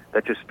 So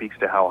that just speaks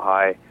to how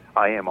high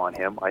I am on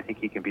him. I think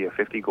he can be a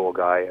 50-goal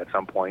guy at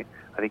some point.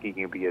 I think he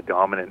can be a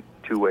dominant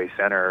two-way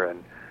center,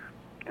 and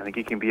I think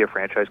he can be a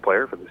franchise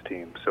player for this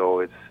team. So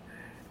it's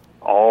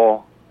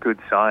all good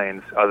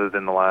signs other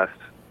than the last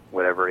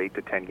whatever 8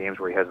 to 10 games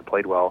where he hasn't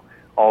played well.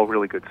 All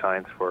really good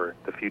signs for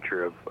the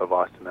future of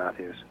Auston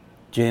Matthews.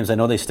 James, I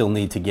know they still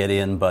need to get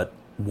in, but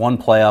one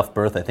playoff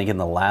berth, I think, in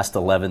the last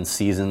 11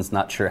 seasons.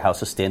 Not sure how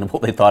sustainable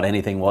they thought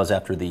anything was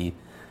after the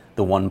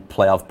one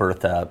playoff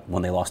berth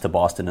when they lost to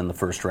Boston in the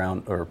first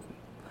round,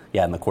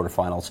 in the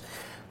quarterfinals.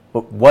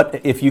 But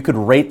what if you could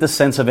rate the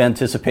sense of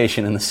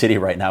anticipation in the city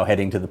right now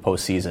heading to the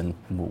postseason?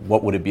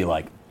 What would it be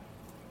like?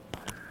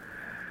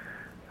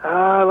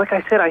 Like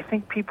I said, I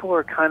think people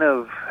are kind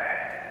of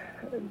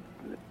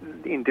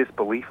in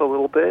disbelief a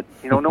little bit.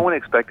 No one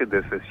expected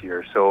this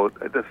year. So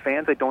the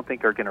fans, I don't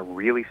think, are going to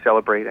really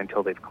celebrate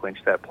until they've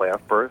clinched that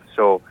playoff berth.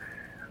 So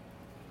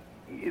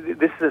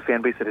this is a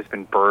fan base that has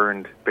been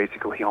burned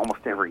basically almost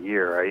every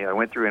year. I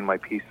went through in my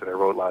piece that I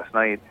wrote last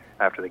night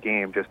after the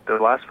game, just the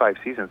last 5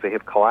 seasons, they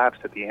have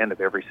collapsed at the end of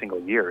every single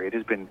year. It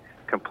has been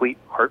complete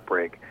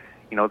heartbreak.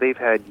 They've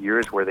had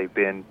years where they've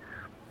been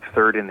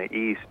 3rd in the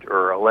East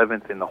or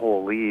 11th in the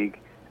whole league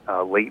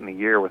late in the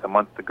year with a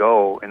month to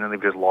go, and then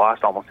they've just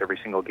lost almost every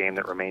single game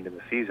that remained in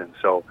the season.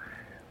 So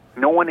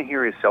no one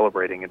here is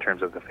celebrating in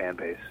terms of the fan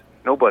base.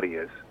 Nobody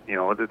is.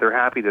 They're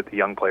happy that the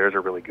young players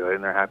are really good,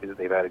 and they're happy that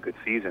they've had a good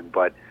season.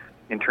 But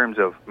in terms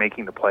of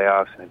making the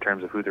playoffs and in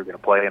terms of who they're going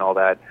to play and all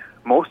that,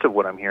 most of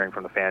what I'm hearing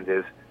from the fans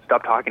is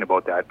stop talking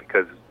about that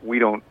because we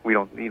don't.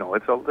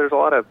 There's a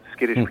lot of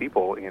skittish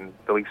people in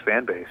the league's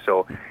fan base.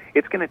 So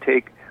it's going to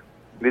take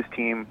this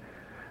team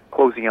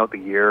closing out the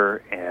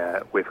year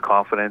with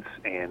confidence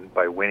and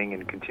by winning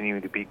and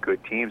continuing to beat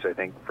good teams, I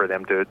think, for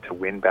them to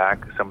win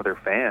back some of their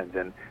fans.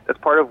 And that's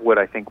part of what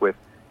I think with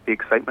the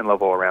excitement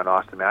level around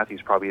Auston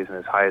Matthews probably isn't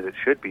as high as it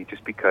should be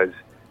just because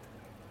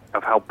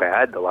of how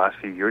bad the last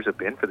few years have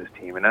been for this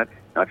team. And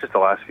not just the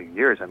last few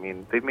years. I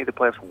mean, they've made the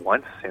playoffs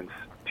once since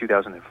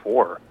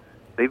 2004.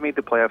 They've made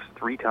the playoffs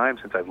 3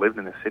 times since I've lived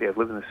in the city. I've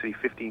lived in the city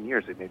 15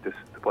 years. They've made the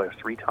playoffs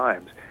 3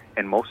 times.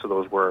 And most of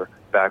those were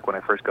back when I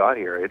first got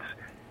here.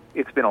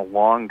 It's been a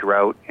long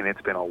drought, and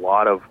it's been a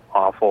lot of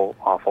awful,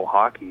 awful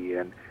hockey.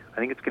 And I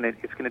think it's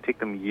gonna take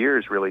them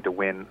years really to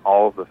win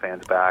all of the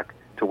fans back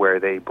to where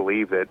they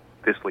believe that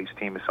this Leafs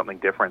team is something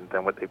different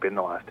than what they've been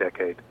the last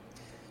decade.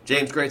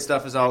 James, great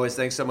stuff as always.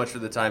 Thanks so much for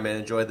the time, man.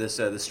 Enjoy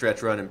this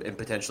stretch run and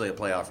potentially a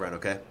playoff run.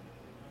 Okay.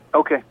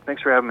 Okay.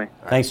 Thanks for having me.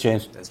 Thanks,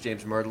 James. That's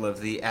James Mirtle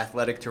of The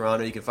Athletic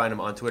Toronto. You can find him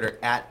on Twitter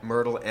at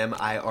Mirtle,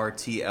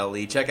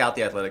 Mirtle. Check out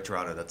The Athletic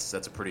Toronto.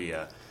 That's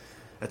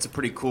a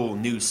pretty cool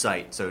news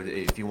site. So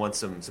if you want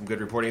some good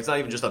reporting, it's not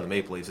even just on the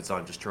Maple Leafs, it's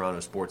on just Toronto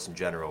sports in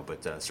general,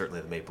 but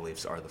certainly the Maple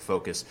Leafs are the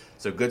focus.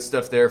 So good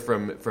stuff there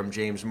from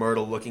James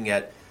Mirtle, looking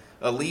at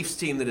a Leafs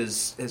team that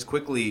has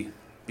quickly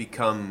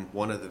become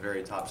one of the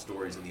very top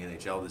stories in the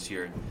NHL this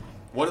year. And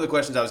one of the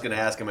questions I was going to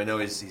ask him, I know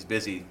he's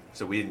busy,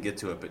 so we didn't get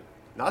to it, but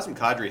Nazem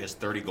Kadri has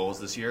 30 goals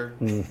this year.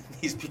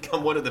 He's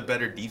become one of the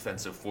better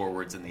defensive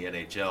forwards in the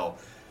NHL.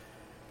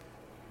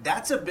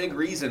 That's a big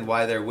reason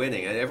why they're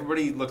winning. And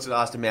everybody looks at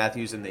Auston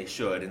Matthews, and they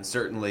should. And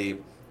certainly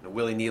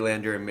Willie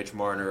Nylander and Mitch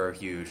Marner are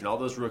huge. And all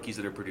those rookies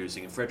that are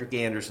producing. And Frederik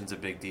Andersen's a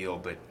big deal.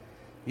 But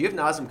you have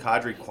Nazem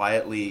Kadri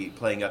quietly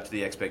playing up to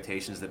the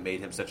expectations that made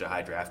him such a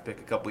high draft pick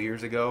a couple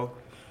years ago.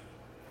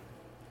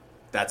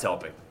 That's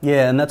helping.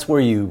 Yeah, and that's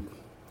where you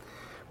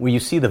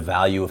see the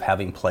value of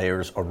having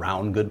players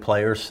around good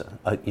players.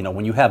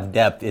 When you have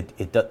depth,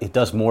 it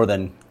does more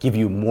than give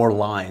you more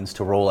lines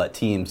to roll at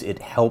teams. It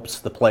helps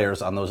the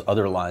players on those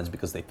other lines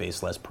because they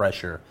face less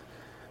pressure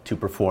to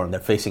perform. They're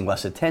facing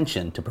less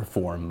attention to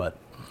perform. But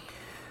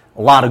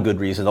a lot of good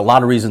reasons. A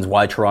lot of reasons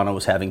why Toronto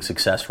is having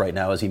success right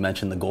now. As he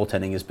mentioned, the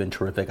goaltending has been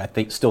terrific. I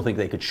still think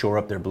they could shore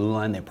up their blue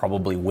line. They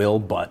probably will.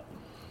 But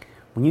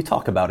when you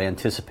talk about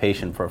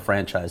anticipation for a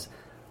franchise,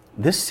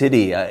 this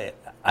city,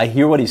 I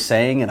hear what he's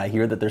saying, and I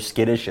hear that they're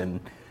skittish. And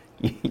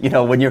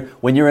when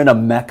you're in a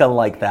mecca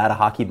like that, a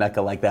hockey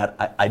mecca like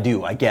that, I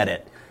get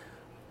it.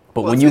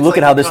 But when you look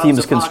at how this team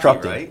is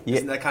constructed, hockey, right?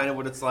 Isn't that kind of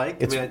what it's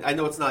like? I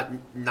know it's not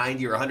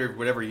 90 or 100,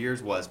 whatever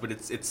years was, but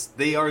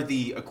they are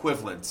the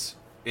equivalents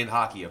in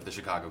hockey of the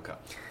Chicago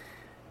Cubs.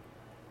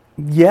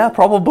 Yeah,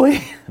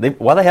 probably. They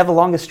have the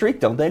longest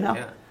streak, don't they now?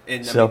 Yeah,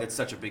 and it's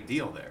such a big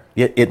deal there.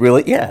 It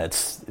really,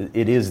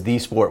 it is the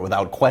sport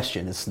without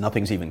question.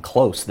 Nothing's even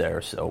close there.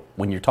 So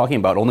when you're talking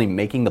about only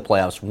making the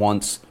playoffs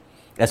once,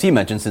 as he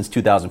mentioned, since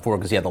 2004,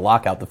 because he had the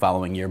lockout the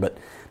following year, but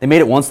they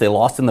made it once. They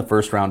lost in the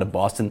first round to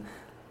Boston.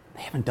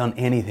 They haven't done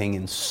anything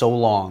in so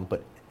long.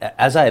 But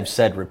as I have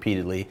said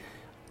repeatedly,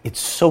 it's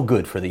so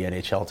good for the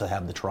NHL to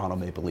have the Toronto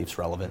Maple Leafs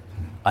relevant.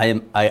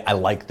 I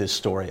like this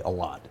story a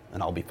lot,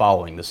 and I'll be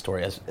following this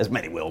story, as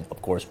many will,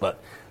 of course.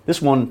 But this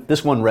one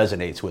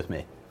resonates with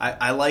me.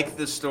 I like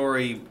the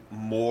story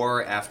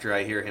more after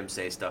I hear him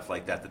say stuff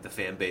like that the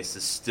fan base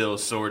is still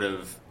sort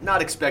of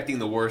not expecting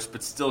the worst,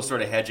 but still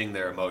sort of hedging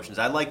their emotions.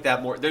 I like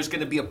that more. There's going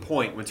to be a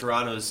point when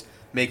Toronto's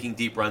making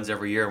deep runs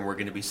every year, and we're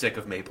going to be sick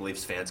of Maple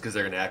Leafs fans because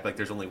they're going to act like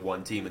there's only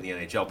one team in the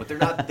NHL, but they're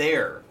not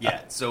there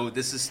yet. So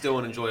this is still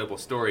an enjoyable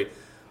story.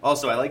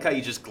 Also, I like how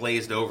you just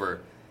glazed over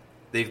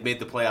they've made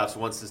the playoffs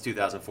once since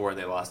 2004, and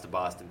they lost to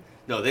Boston.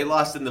 No, they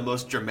lost in the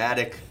most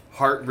dramatic,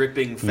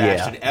 heart-ripping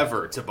fashion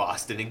ever to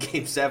Boston in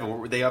Game 7.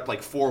 Were they up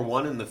like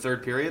 4-1 in the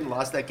third period and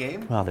lost that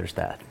game? Well, there's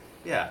that.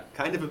 Yeah,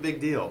 kind of a big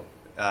deal.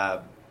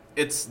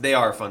 They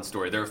are a fun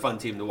story. They're a fun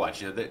team to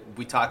watch.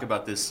 We talk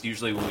about this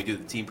usually when we do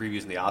the team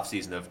previews in the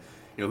offseason of,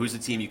 who's the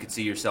team you could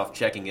see yourself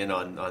checking in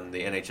on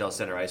the NHL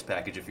Center Ice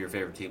package if your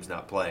favorite team's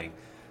not playing.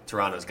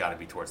 Toronto's got to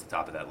be towards the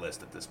top of that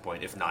list at this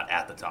point, if not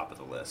at the top of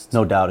the list.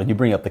 No doubt. And you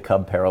bring up the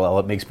Cub parallel.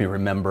 It makes me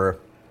remember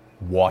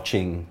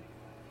watching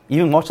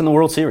the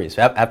World Series.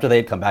 After they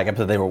had come back,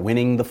 after they were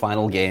winning the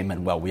final game,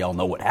 and, well, we all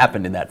know what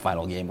happened in that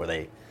final game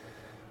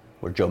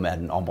where Joe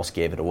Madden almost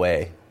gave it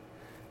away.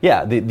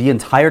 Yeah, the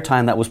entire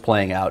time that was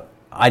playing out,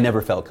 I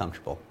never felt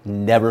comfortable.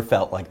 Never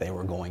felt like they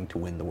were going to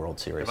win the World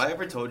Series. Have I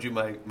ever told you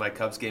my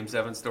Cubs Game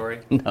 7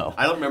 story? No.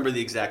 I don't remember the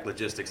exact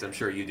logistics. I'm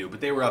sure you do.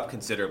 But they were up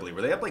considerably.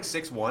 Were they up like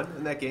 6-1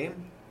 in that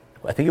game?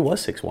 I think it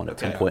was 6-1 at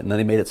some point, and then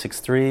they made it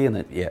 6-3, and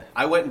then, yeah.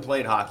 I went and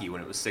played hockey when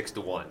it was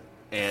 6-1.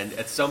 And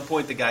at some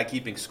point, the guy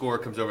keeping score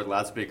comes over the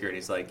loudspeaker, and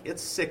he's like,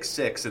 it's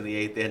 6-6 in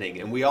the 8th inning.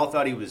 And we all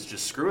thought he was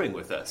just screwing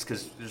with us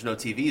because there's no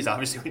TVs,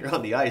 obviously, when you're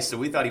on the ice. So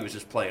we thought he was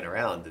just playing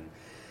around. And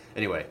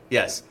anyway,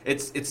 yes,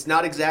 it's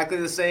not exactly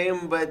the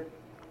same, but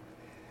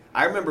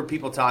I remember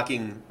people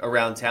talking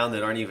around town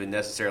that aren't even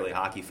necessarily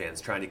hockey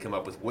fans trying to come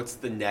up with what's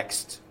the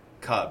next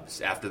Cubs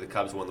after the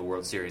Cubs won the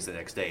World Series the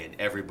next day, and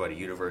everybody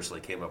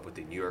universally came up with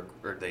the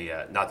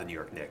not the New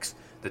York Knicks,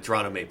 the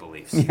Toronto Maple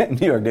Leafs. Yeah,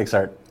 New York Knicks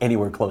aren't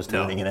anywhere close to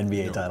winning an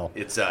NBA title.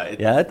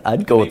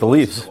 I'd go with the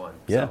Leafs.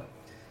 Yeah, so,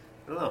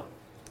 I don't know.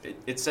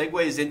 It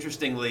segues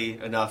interestingly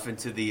enough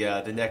into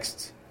the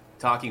next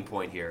talking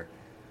point here.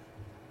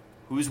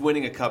 Who's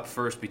winning a cup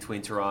first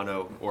between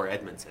Toronto or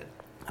Edmonton?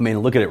 I mean,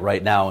 look at it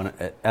right now,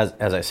 and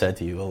as I said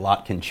to you, a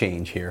lot can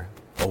change here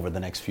over the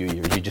next few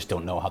years. You just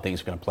don't know how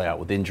things are going to play out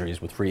with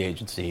injuries, with free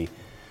agency,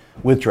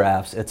 with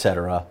drafts,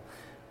 etc.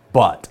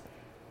 But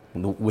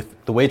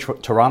with the way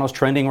Toronto's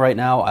trending right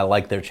now, I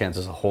like their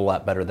chances a whole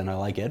lot better than I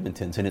like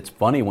Edmonton's. And it's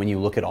funny when you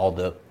look at all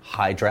the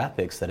high draft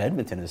picks that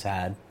Edmonton has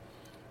had,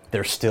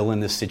 they're still in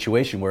this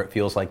situation where it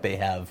feels like they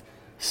have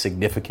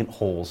significant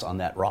holes on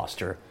that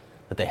roster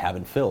that they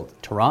haven't filled.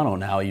 Toronto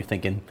now, you're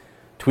thinking,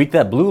 tweak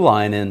that blue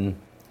line and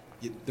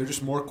they're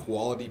just more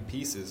quality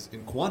pieces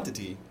in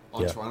quantity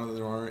on Toronto than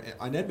there are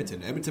on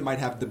Edmonton. Edmonton might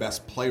have the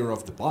best player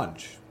of the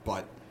bunch,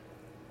 but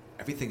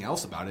everything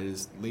else about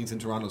it leans in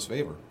Toronto's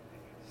favor.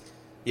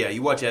 Yeah,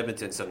 you watch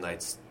Edmonton some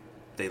nights,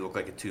 they look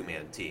like a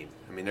two-man team.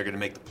 I mean, they're going to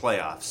make the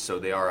playoffs, so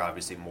they are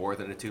obviously more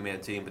than a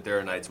two-man team, but there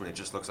are nights when it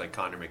just looks like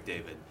Connor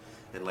McDavid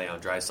and Leon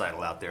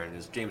Draisaitl out there. And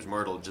as James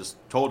Mirtle just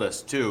told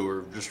us, too,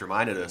 or just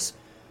reminded us,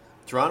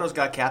 Toronto's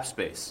got cap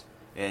space.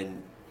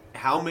 And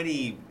how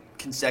many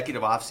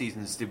consecutive off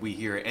seasons did we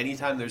hear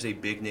anytime there's a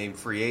big-name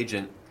free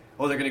agent,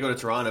 they're going to go to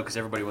Toronto because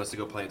everybody wants to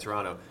go play in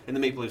Toronto. And the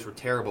Maple Leafs were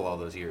terrible all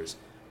those years.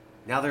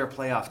 Now they're a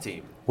playoff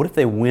team. What if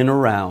they win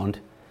around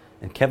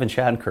and Kevin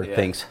Shattenkirk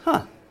thinks,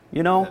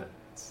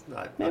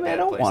 maybe I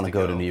don't want to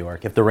go to New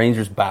York. If the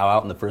Rangers bow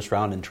out in the first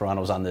round and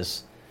Toronto's on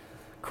this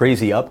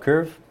crazy up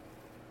curve,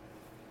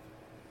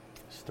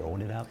 just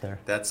throwing it out there.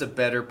 That's a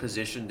better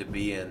position to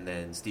be in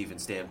than Steven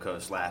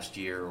Stamkos last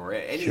year or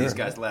any of these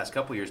guys the last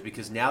couple of years,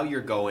 because now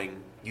you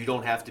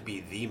don't have to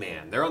be the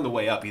man. They're on the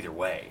way up either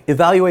way.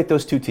 Evaluate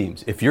those two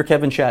teams. If you're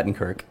Kevin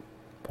Shattenkirk,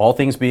 all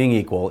things being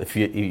equal, if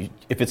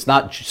it's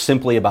not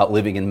simply about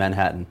living in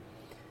Manhattan.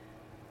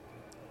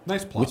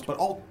 Nice plus, but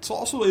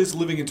also is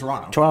living in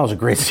Toronto. Toronto's a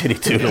great city,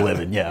 too, to live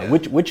in, yeah.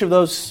 Which of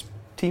those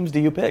teams do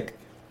you pick?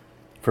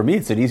 For me,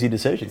 it's an easy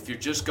decision. If you're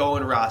just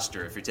going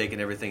roster, if you're taking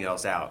everything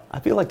else out. I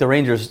feel like the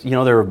Rangers,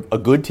 they're a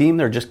good team.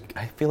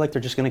 I feel like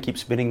they're just going to keep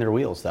spinning their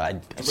wheels.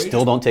 I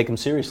still don't take them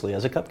seriously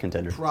as a cup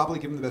contender. Probably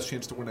give them the best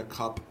chance to win a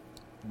cup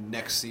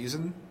next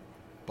season,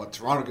 but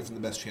Toronto gives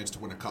them the best chance to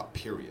win a cup,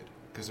 period,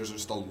 because there's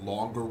just a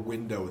longer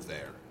window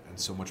there and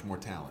so much more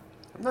talent.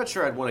 I'm not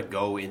sure I'd want to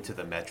go into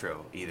the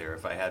Metro either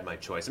if I had my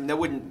choice. I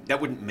mean, that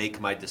wouldn't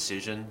make my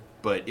decision,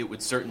 but it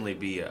would certainly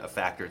be a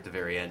factor at the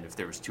very end if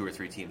there was two or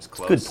three teams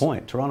close. Good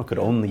point. Toronto could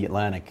own the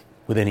Atlantic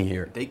within a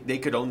year. They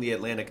could own the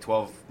Atlantic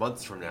 12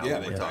 months from now.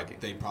 Yeah,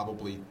 they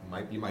probably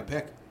might be my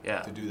pick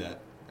to do that.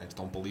 I just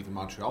don't believe in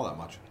Montreal that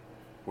much.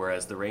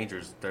 Whereas the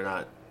Rangers, they're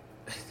not.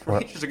 The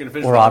Rangers are going to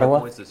finish with 100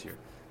 points this year.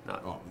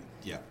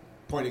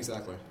 Point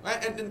exactly.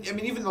 And I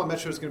mean, even though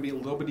Metro is going to be a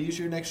little bit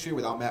easier next year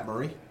without Matt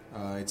Murray,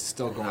 it's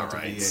still going to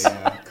be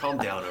a... Calm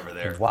down over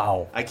there.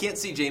 Wow. I can't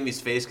see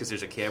Jamie's face because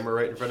there's a camera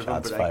right in front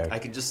of him, but I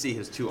can just see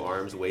his two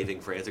arms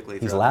waving frantically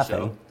throughout He's laughing.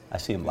 the show. I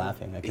see him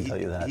laughing, I can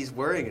tell you that. He's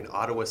wearing an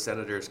Ottawa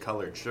Senators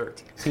colored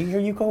shirt. See, here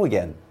you go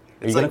again.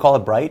 Are you going to call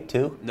it bright,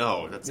 too?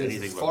 No, that's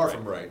anything but far bright.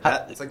 from bright.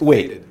 It's like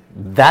faded.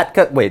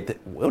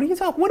 What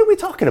are we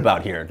talking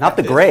about here? Not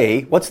the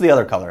gray. What's the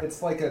other color?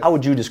 It's like How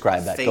would you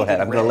describe that? Go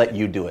ahead. I'm going to red. let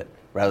you do it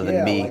rather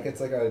than me it's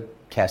like a...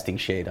 casting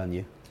shade on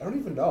you. I don't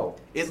even know.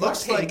 It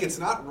looks like it's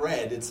not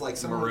red. It's like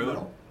some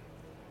maroon.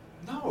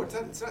 No,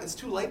 it's not. It's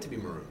too light to be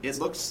maroon. It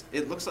looks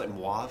like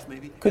mauve,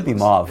 maybe. Could be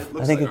mauve.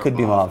 I think like it could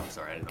be mauve. I'm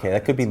sorry, okay,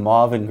 that could be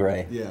mauve and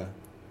gray. Yeah.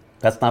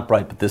 That's not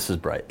bright, but this is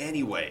bright.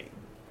 Anyway,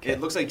 it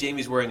looks like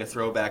Jamie's wearing a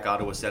throwback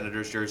Ottawa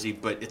Senators jersey,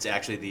 but it's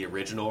actually the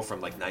original from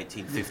like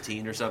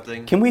 1915 or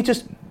something. Can we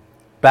just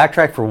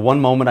backtrack for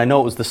one moment? I know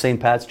it was the St.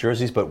 Pat's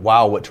jerseys, but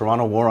wow, what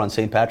Toronto wore on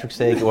St. Patrick's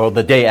Day, or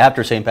the day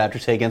after St.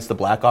 Patrick's Day against the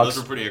Blackhawks. Those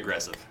were pretty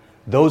aggressive.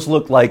 Those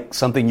looked like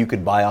something you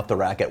could buy off the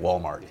rack at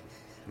Walmart.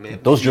 Man,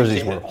 those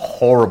jerseys were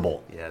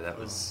horrible. Yeah, that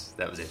was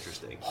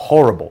interesting.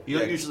 Horrible. You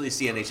don't usually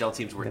see NHL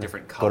teams wear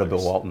different Go colors. to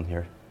Bill Walton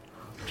here.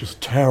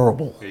 Just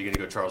terrible. Are you going to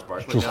go Charles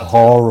Barkley Just now?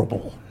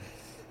 horrible.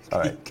 All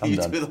right, Can you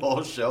I'm done. do the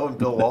whole show in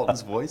Bill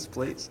Walton's voice,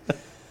 please?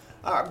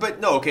 But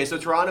no, okay, so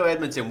Toronto,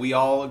 Edmonton. We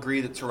all agree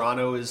that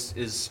Toronto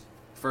is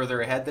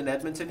further ahead than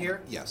Edmonton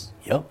here? Yes.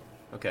 Yep.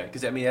 Okay,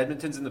 because, I mean,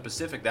 Edmonton's in the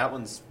Pacific. That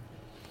one's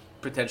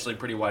potentially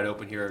pretty wide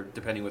open here,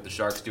 depending what the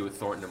Sharks do with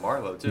Thornton and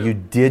Marleau, too. You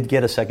did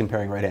get a second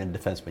pairing right-handed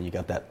defenseman. You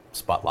got that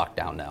spot locked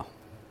down now.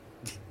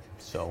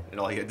 So And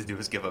all you had to do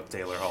was give up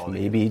Taylor Hall.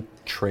 maybe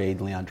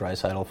trade Leon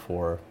Draisaitl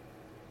for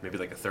Maybe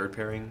like a third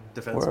pairing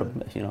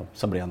defenseman. or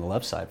somebody on the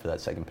left side for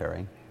that second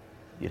pairing.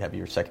 You'd have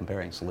your second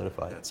pairing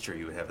solidified. That's true.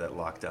 You would have that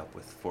locked up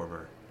with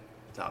former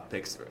top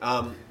picks.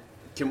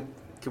 Can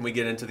we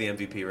get into the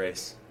MVP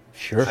race?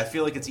 Sure. I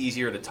feel like it's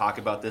easier to talk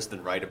about this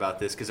than write about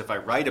this, because if I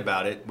write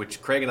about it,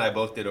 which Craig and I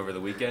both did over the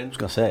I weekend, was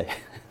going to say.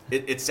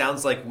 it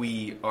sounds like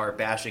we are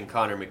bashing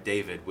Connor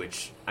McDavid,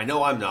 which I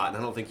know I'm not, and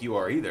I don't think you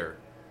are either.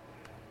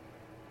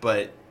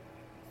 But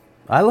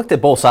I looked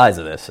at both sides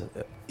of this.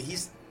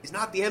 he's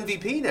not the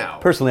MVP now.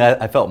 Personally,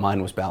 I felt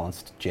mine was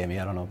balanced, Jamie.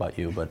 I don't know about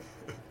you, but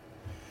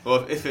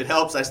Well, if it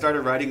helps, I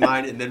started writing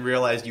mine and then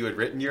realized you had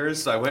written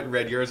yours, so I went and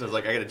read yours. I was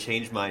like, I got to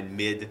change mine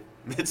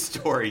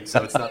mid-story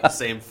so it's not the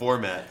same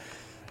format.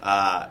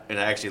 And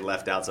I actually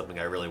left out something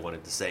I really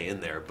wanted to say in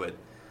there. But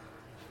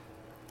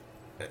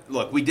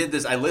look, we did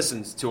this. I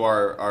listened to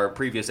our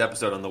previous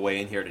episode on the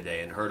way in here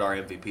today and heard our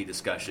MVP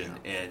discussion,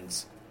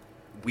 and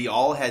we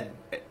all had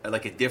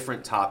like a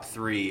different top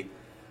three.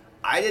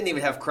 I didn't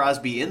even have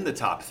Crosby in the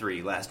top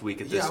three last week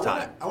at this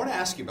time. I want to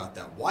ask you about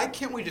that. Why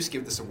can't we just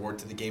give this award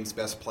to the game's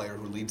best player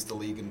who leads the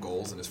league in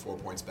goals and is 4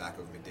 points back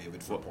of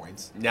McDavid, 4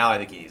 points? Now I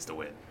think he needs to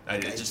win.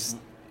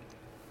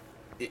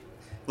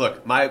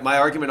 Look, my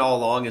argument all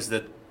along is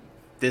that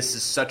this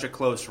is such a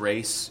close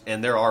race,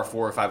 and there are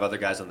 4 or 5 other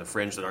guys on the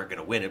fringe that aren't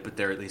going to win it, but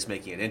they're at least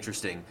making it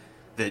interesting,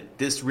 that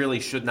this really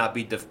should not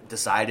be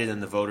decided in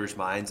the voters'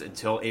 minds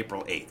until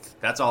April 8th.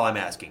 That's all I'm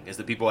asking, is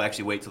that people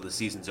actually wait till the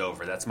season's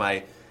over. That's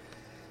my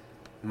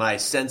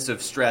sense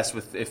of stress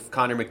with if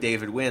Connor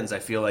McDavid wins. I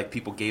feel like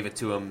people gave it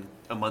to him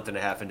a month and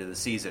a half into the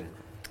season.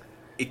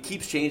 It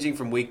keeps changing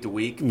from week to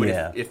week,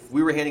 but if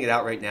we were handing it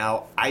out right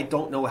now, I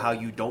don't know how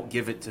you don't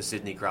give it to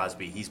Sidney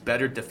Crosby. He's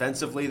better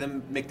defensively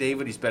than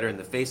McDavid. He's better in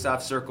the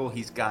faceoff circle.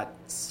 He's got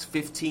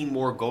 15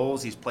 more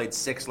goals. He's played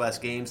 6 less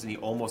games, and he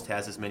almost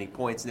has as many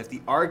points. And if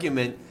the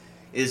argument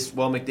is,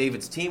 well,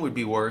 McDavid's team would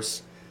be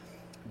worse,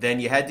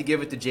 then you had to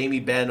give it to Jamie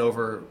Benn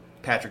over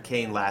Patrick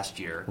Kane last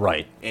year.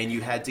 Right. And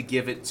you had to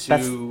give it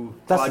to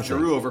Claude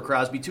Giroux over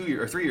Crosby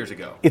 3 years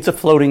ago. it's a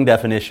floating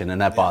definition, and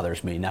that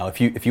bothers me. Now,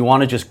 if you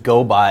want to just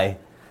go by,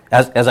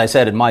 as I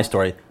said in my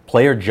story,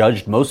 player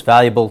judged most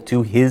valuable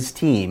to his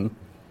team,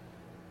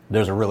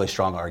 there's a really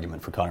strong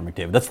argument for Connor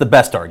McDavid. That's the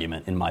best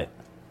argument, in my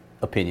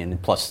opinion.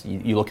 Plus,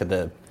 you look at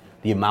the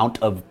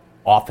amount of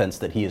offense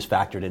that he has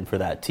factored in for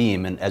that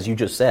team, and as you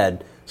just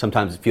said,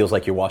 sometimes it feels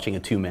like you're watching a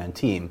two-man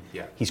team.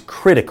 Yeah. He's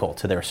critical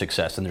to their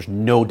success, and there's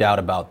no doubt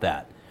about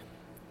that.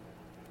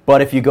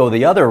 But if you go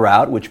the other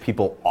route, which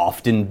people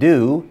often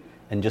do,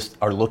 and just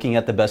are looking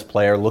at the best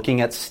player, looking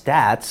at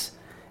stats,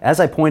 as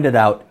I pointed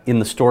out in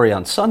the story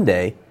on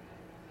Sunday,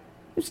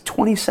 he's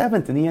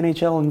 27th in the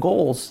NHL in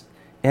goals.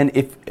 And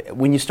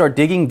when you start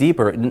digging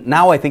deeper,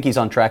 now I think he's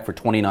on track for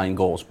 29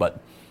 goals, but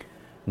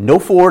no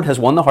forward has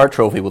won the Hart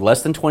Trophy with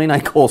less than 29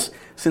 goals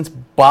since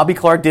Bobby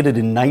Clark did it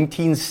in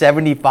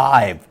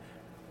 1975.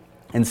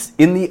 And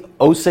in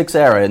the 06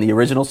 era, in the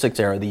original 6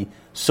 era, the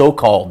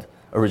so-called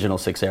original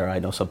 6 era, I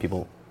know some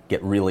people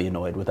get really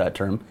annoyed with that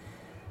term,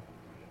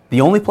 the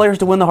only players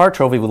to win the Hart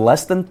Trophy with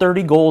less than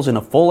 30 goals in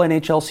a full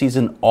NHL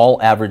season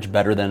all average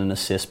better than an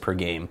assist per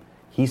game.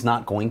 He's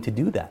not going to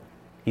do that.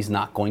 He's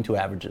not going to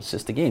average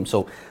assist a game.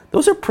 So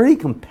those are pretty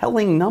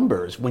compelling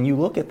numbers when you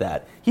look at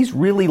that. He's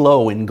really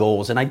low in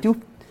goals, and I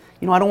don't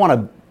want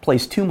to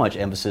place too much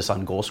emphasis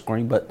on goal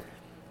scoring, but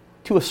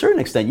to a certain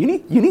extent, you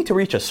need to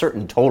reach a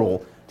certain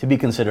total to be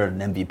considered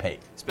an MVP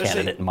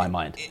candidate in my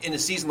mind. In a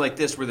season like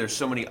this where there's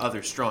so many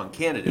other strong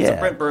candidates. Yeah.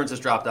 Brent Burns has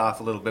dropped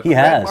off a little bit, He but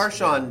Brad has.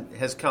 Marchand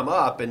has come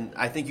up, and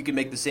I think you can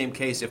make the same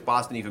case if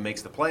Boston even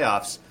makes the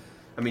playoffs.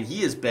 I mean,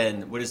 he has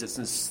been,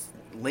 since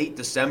late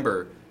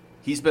December,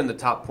 he's been the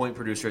top point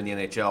producer in the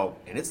NHL,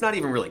 and it's not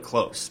even really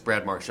close,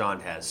 Brad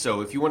Marchand has. So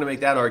if you want to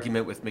make that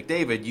argument with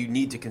McDavid, you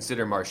need to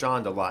consider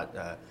Marchand a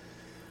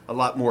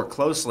lot more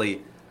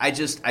closely. I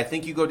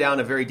think you go down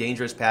a very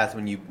dangerous path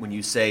when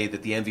you say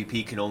that the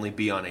MVP can only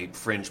be on a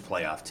fringe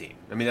playoff team.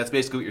 I mean, that's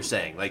basically what you're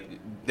saying. Like,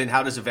 then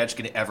how does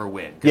Ovechkin ever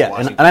win? Yeah,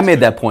 and I made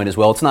that point as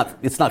well.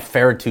 It's not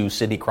fair to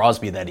Sidney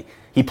Crosby that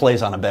he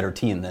plays on a better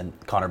team than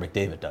Connor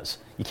McDavid does.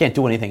 You can't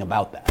do anything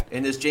about that.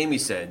 And as Jamie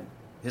said,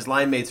 His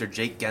line mates are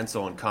Jake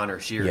Gensel and Connor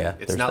Sheary. Yeah,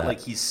 it's not like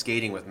he's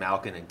skating with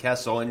Malkin and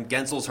Kessel, and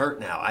Gensel's hurt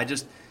now.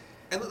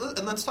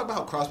 And let's talk about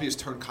how Crosby has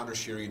turned Connor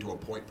Sheary into a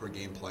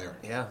point-per-game player.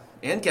 Yeah,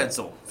 and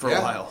Gensel for a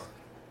while.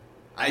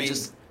 I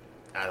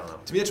don't know.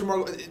 To me, it's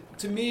remarkable.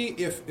 To me,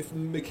 if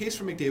in the case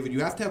for McDavid, you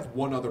have to have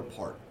one other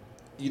part.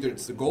 Either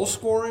it's the goal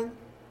scoring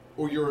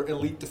or you're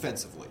elite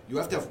defensively. You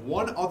have to have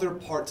one other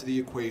part to the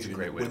equation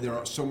when there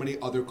are so many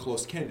other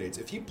close candidates.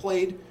 If he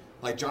played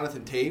like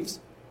Jonathan Toews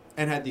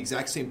and had the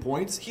exact same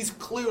points, he's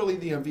clearly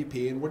the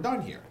MVP and we're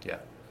done here. Yeah.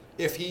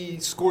 If he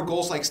scored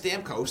goals like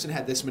Stamkos and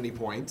had this many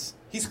points,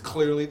 he's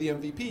clearly the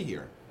MVP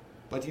here.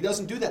 But he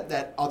doesn't do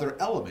that other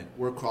element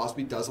where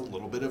Crosby does a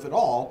little bit of it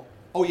all.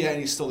 Oh, yeah, and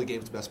he's still the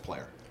game's best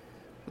player.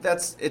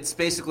 It's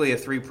basically a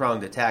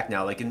three-pronged attack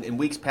now. Like in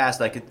weeks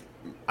past,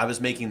 I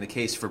was making the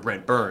case for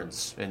Brent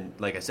Burns, and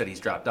like I said, he's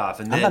dropped off.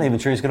 And I'm not even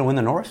sure he's going to win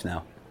the Norris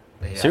now.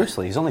 Yeah.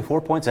 Seriously, he's only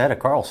 4 points ahead of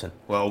Karlsson.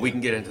 Well, we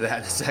can get into that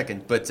in a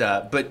second, but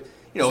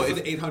you know, for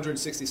the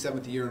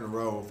 867th year in a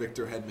row,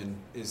 Victor Hedman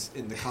is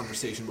in the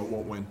conversation but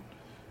won't win.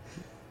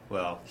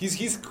 Well,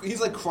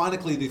 he's like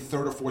chronically the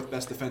third or fourth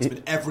best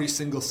defenseman every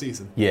single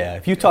season. Yeah,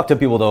 if you talk to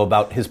people though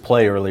about his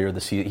play earlier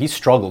this season, he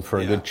struggled for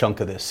a good chunk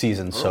of this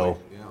season. So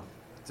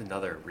it's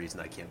another reason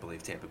I can't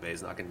believe Tampa Bay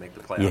is not going to make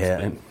the playoffs.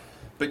 Yeah,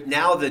 but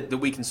now that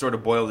we can sort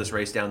of boil this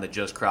race down to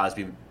just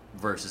Crosby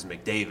versus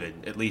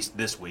McDavid, at least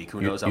this week,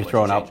 who knows how much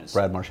throwing changes. out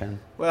Brad Marchand?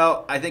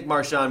 Well, I think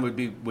Marchand would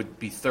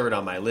be third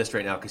on my list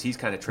right now because he's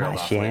kind of trailed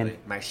off lately.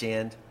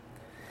 Marchand.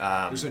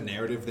 There's a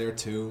narrative there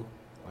too.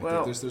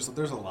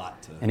 There's a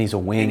lot to. And he's a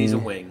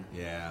wing.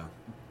 Yeah.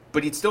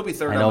 But he'd still be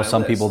third on my my list. I know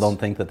some list. people don't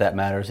think that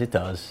matters. It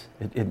does.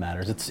 It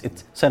matters.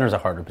 It's center's a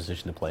harder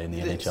position to play in the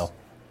NHL.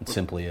 It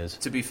simply is.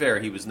 To be fair,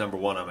 he was number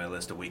one on my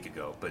list a week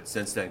ago. But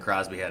since then,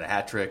 Crosby had a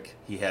hat trick.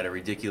 He had a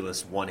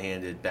ridiculous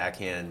one-handed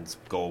backhand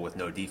goal with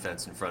no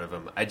defense in front of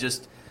him.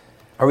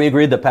 Are we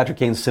agreed that Patrick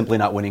Kane's simply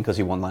not winning because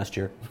he won last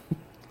year?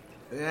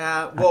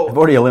 Yeah, well... I've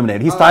already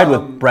eliminated. He's tied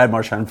with Brad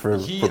Marchand for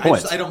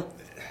points.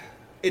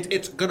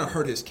 It's going to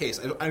hurt his case.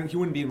 He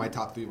wouldn't be in my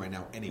top three right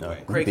now anyway.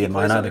 No, Craig, he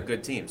plays on a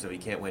good team, so he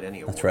can't win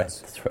any awards.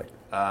 That's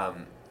right.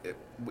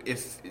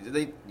 If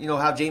they,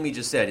 how Jamie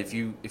just said, if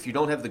you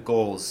don't have the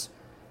goals,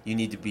 you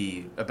need to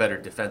be a better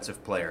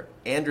defensive player.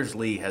 Anders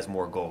Lee has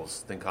more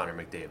goals than Connor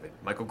McDavid.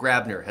 Michael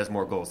Grabner has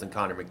more goals than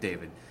Connor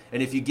McDavid.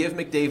 And if you give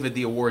McDavid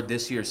the award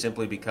this year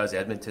simply because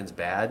Edmonton's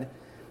bad,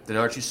 then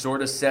aren't you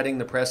sort of setting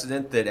the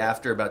precedent that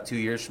after about 2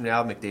 years from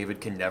now,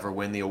 McDavid can never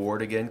win the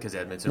award again because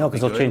Edmonton will be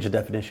good? No, because they'll change the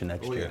definition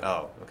next year.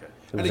 Oh, okay.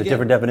 It was a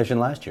different definition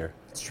last year.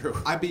 It's true.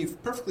 I'd be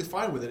perfectly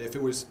fine with it if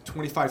it was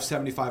 25,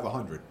 75,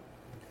 100.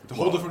 It's a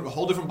whole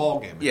different ball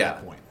game at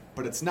that point.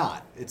 But it's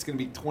not. It's going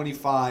to be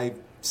 25,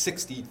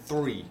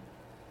 63.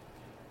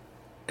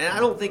 And I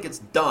don't think it's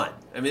done.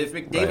 I mean, if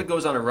McDavid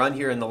goes on a run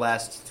here in the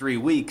last 3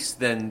 weeks,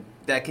 then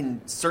that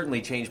can certainly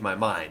change my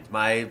mind.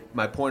 My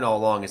point all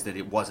along is that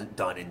it wasn't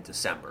done in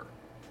December.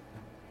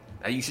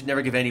 You should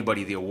never give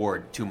anybody the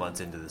award 2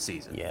 months into the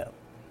season. Yeah.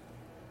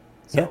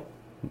 Do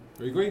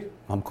you agree?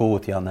 I'm cool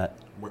with you on that.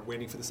 We're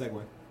waiting for the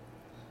segue.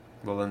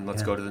 Well, then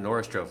let's go to the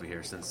Norris Trophy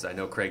here, since I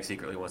know Craig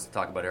secretly wants to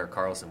talk about Erik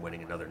Karlsson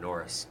winning another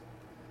Norris.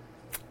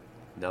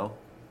 No?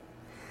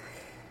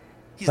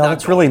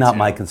 It's really not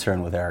my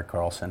concern with Erik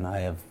Karlsson. I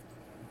have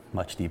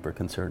much deeper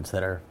concerns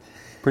that are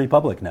pretty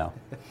public now.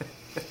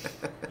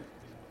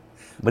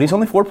 But he's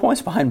only 4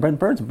 points behind Brent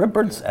Burns. Brent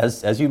Burns,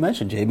 as you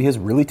mentioned, Jamie, has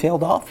really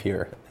tailed off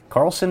here.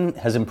 Karlsson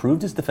has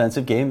improved his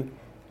defensive game.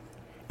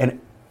 And,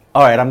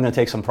 all right, I'm going to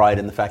take some pride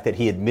in the fact that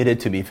he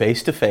admitted to me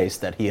face-to-face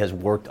that he has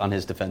worked on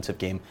his defensive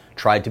game,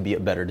 tried to be a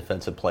better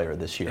defensive player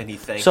this year. And he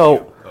thanked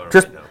you.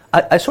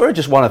 I sort of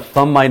just want to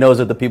thumb my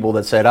nose at the people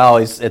that said,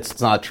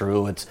 it's not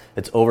true, it's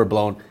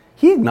overblown.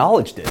 He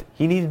acknowledged it.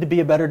 He needed to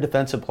be a better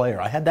defensive player.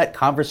 I had that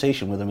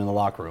conversation with him in the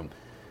locker room.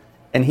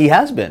 And he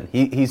has been.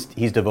 He's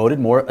devoted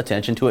more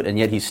attention to it, and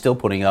yet he's still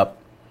putting up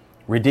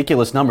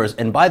ridiculous numbers.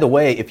 And by the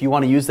way, if you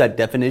want to use that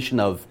definition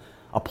of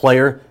a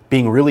player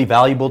being really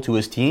valuable to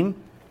his team,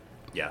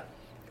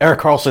 Erik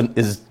Karlsson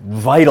is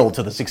vital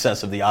to the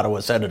success of the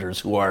Ottawa Senators,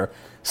 who are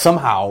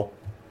somehow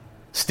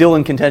still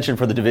in contention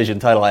for the division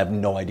title. I have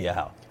no idea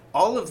how.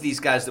 All of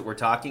these guys that we're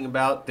talking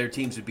about, their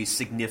teams would be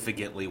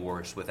significantly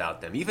worse without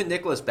them. Even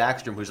Nicholas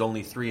Backstrom, who's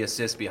only 3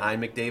 assists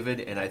behind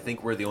McDavid, and I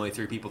think we're the only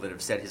 3 people that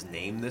have said his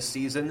name this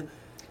season.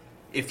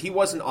 If he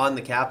wasn't on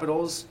the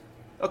Capitals,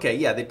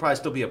 they'd probably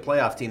still be a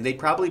playoff team. They'd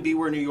probably be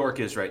where New York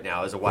is right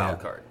now as a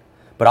wild card.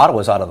 But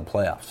Ottawa's out of the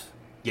playoffs.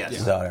 Yes,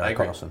 without Erik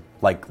Karlsson,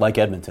 like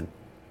Edmonton.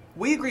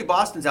 We agree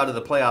Boston's out of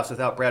the playoffs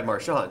without Brad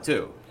Marchand,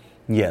 too.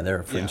 Yeah, they're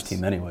a fringe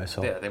team anyway.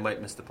 So yeah, they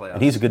might miss the playoffs.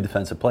 And he's a good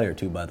defensive player,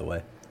 too, by the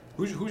way.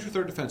 Who's your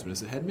third defenseman?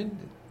 Is it Hedman?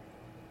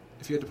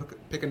 If you had to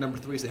pick a number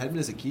 3, is it Hedman?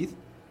 Is it Keith?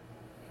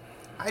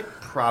 I'd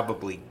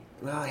probably...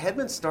 Well,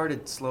 Hedman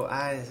started slow.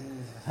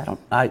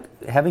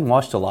 Having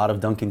watched a lot of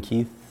Duncan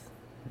Keith,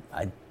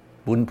 I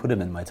wouldn't put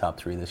him in my top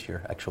 3 this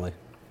year, actually.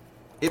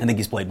 I think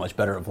he's played much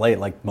better of late,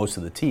 like most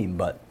of the team,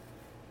 but...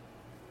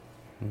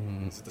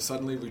 Is it the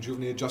suddenly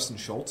rejuvenated Justin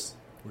Schultz?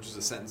 Which is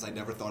a sentence I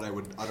never thought I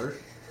would utter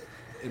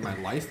in my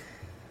life.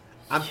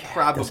 I'm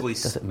probably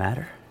Does it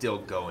matter? still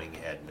going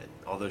Edman,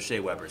 although Shea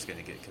Weber's going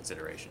to get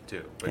consideration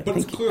too. But I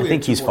it's clearly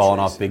think a he's two-horse fallen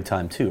race. off big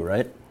time too,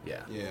 right?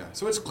 Yeah. Yeah,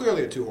 so it's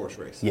clearly a two-horse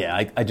race. Yeah,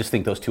 I just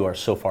think those two are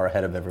so far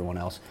ahead of everyone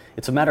else.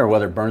 It's a matter of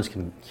whether Burns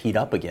can heat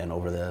up again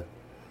over the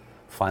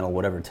final,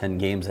 10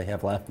 games they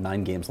have left,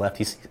 9 games left.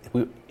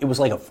 It was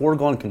like a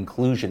foregone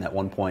conclusion at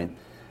one point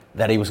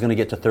that he was going to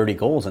get to 30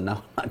 goals, and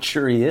now I'm not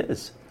sure he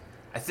is.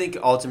 I think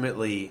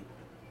ultimately,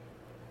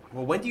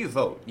 well, when do you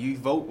vote? You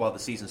vote while the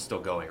season's still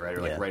going, right?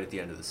 Or Yeah. right at the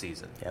end of the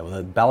season. Yeah, well,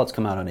 the ballots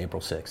come out on April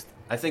 6th.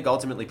 I think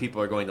ultimately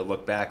people are going to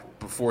look back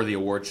before the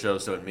award show,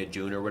 so in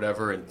mid-June or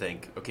whatever, and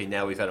think, okay,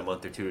 now we've had a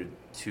month or two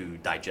to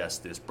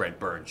digest this. Brent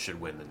Burns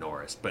should win the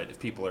Norris. But if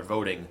people are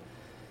voting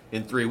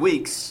in 3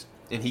 weeks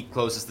and he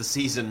closes the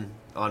season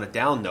on a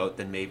down note,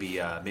 then maybe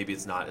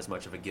it's not as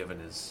much of a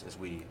given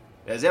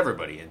as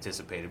everybody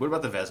anticipated. What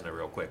about the Vezina,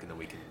 real quick, and then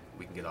we can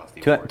get off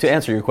the awards. To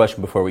answer your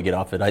question before we get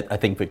off it, I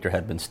think Victor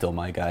Hedman's still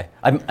my guy.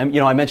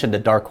 I mentioned a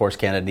dark horse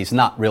candidate. He's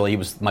not really. He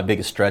was my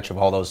biggest stretch of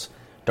all those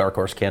dark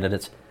horse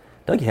candidates.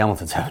 Dougie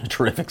Hamilton's having a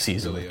terrific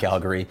season with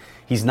Calgary.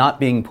 He's not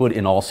being put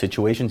in all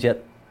situations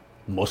yet,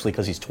 mostly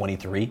because he's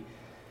 23,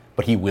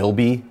 but he will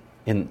be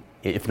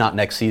if not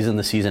next season,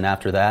 the season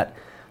after that.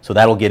 So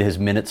that'll get his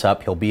minutes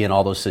up. He'll be in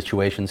all those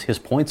situations. His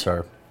points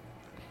are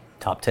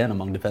top 10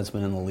 among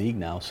defensemen in the league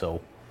now, so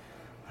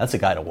that's a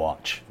guy to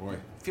watch. Boy,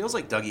 Feels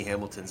like Dougie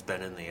Hamilton's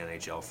been in the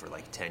NHL for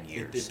like 10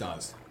 years. it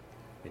does.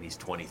 And he's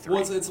 23.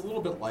 Well, it's a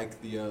little bit like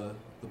the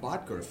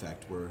Bodker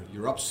effect, where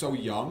you're up so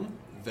young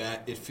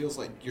that it feels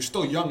like you're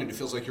still young and it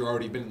feels like you've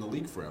already been in the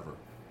league forever.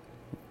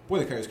 Boy,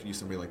 the Coyotes could use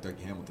somebody like Dougie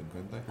Hamilton,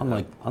 couldn't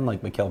they?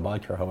 Unlike Mikhail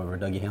Bodker, however,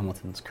 Dougie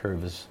Hamilton's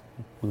curve is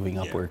moving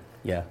upward.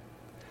 Yeah.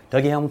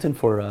 Dougie Hamilton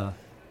for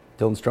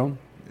Dylan Strome?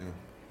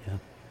 Yeah.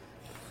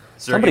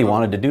 Somebody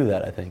wanted to do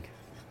that, I think.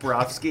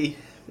 Bobrovsky?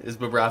 Is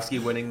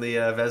Bobrovsky winning the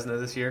Vezina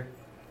this year?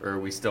 Or are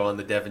we still on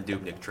the Devin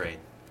Dubnyk train?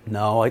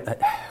 No,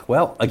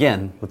 well,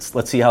 again,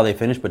 let's see how they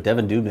finish, but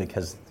Devin Dubnyk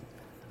has,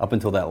 up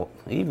until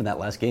that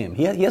last game,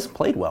 he hasn't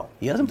played well.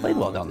 He hasn't played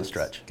well down the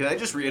stretch. Can I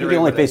just I reiterate? think he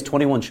only faced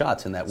 21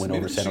 shots in that win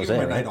over San Jose, a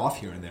right? night off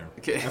here and there.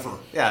 Okay. Ever.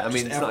 Yeah, I mean,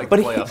 it's Just not like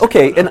ever. But the playoffs.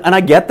 okay, and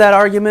I get that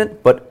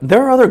argument, but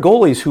there are other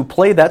goalies who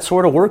play that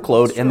sort of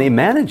workload and they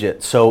manage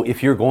it. So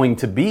if you're going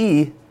to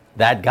be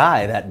that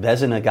guy, that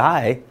Vezina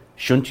guy,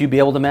 shouldn't you be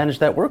able to manage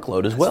that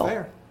workload as well?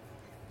 Fair.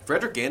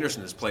 Frederick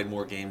Anderson has played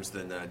more games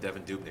than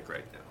Devin Dubnyk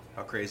right now.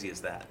 How crazy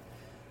is that?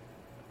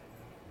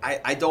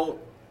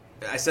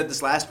 I said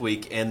this last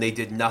week, and they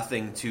did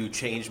nothing to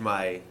change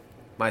my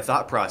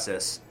thought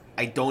process.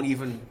 I don't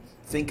even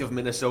think of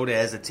Minnesota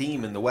as a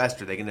team in the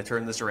West. Are they going to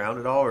turn this around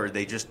at all, or are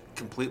they just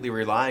completely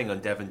relying on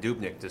Devin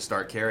Dubnyk to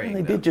start carrying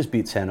They them? did just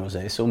beat San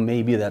Jose, so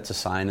maybe that's a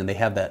sign. And they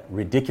have that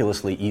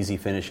ridiculously easy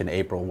finish in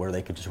April where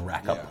they could just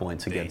rack up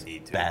points they against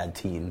need to. bad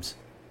teams.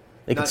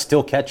 They could Not-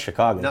 still catch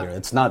Chicago not- here.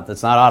 That's not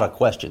out of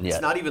question yet.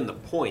 It's not even the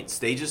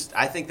points.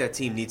 I think that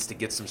team needs to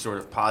get some sort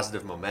of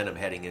positive momentum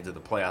heading into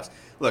the playoffs.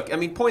 Look, I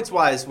mean,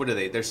 points-wise, what are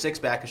they? They're 6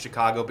 back of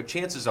Chicago, but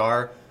chances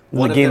are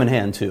With a game in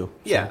hand, too.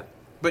 Yeah,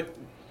 but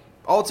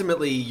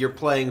ultimately you're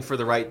playing for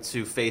the right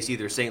to face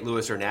either St.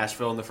 Louis or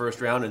Nashville in the first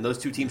round, and those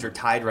two teams are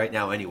tied right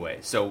now anyway.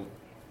 So,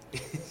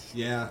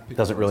 Yeah. It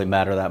doesn't really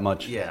matter that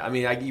much. yeah, I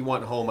mean, you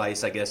want home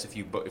ice, I guess, if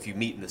you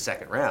meet in the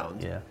second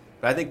round. Yeah.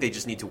 But I think they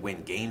just need to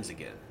win games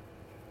again.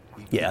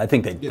 Yeah, I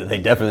think they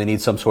definitely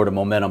need some sort of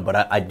momentum,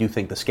 but I do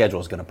think the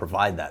schedule is going to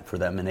provide that for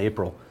them in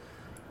April.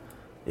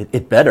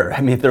 It better.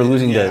 I mean, if they're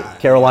losing to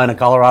Carolina,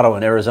 Colorado,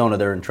 and Arizona,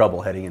 they're in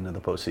trouble heading into the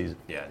postseason.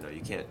 Yeah, no,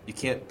 you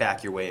can't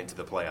back your way into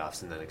the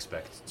playoffs and then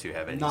expect to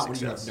have any Not when you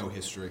success. have no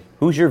history.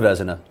 Who's your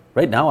Vezina?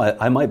 Right now,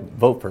 I might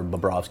vote for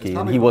Bobrovsky, and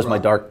probably he was my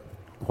Bobrovsky. dark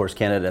horse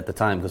candidate at the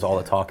time because all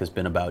the talk has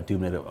been about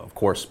Dubnyk. Of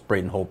course,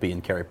 Braden Holtby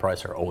and Carey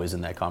Price are always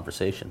in that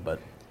conversation, but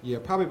Yeah,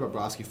 probably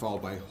Bobrovsky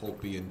followed by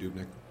Holtby and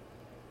Dubnyk.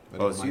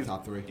 That's So my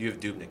top three. You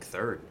have Dubnyk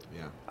third.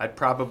 Yeah. I'd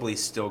probably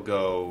still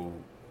go.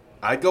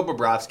 I'd go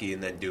Bobrovsky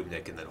and then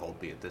Dubnyk and then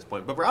Holtby at this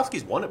point.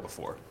 Bobrovsky's won it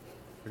before.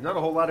 There's not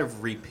a whole lot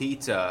of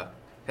repeat.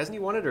 Hasn't he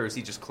won it, or is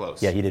he just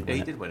close? Yeah, he did win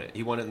He it. did win it.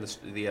 He won it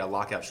in the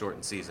lockout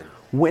shortened season.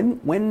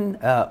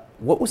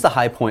 what was the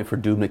high point for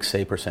Dubnyk's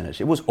save percentage?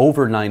 It was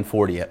over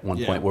 940 at one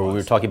Yeah, point it where we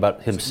was. were talking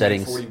about him It's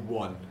setting.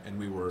 41, and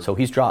we were. So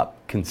he's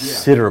dropped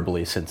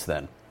considerably since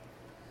then.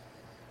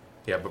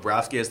 Yeah,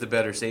 Bobrovsky has the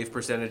better save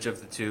percentage of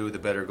the two, the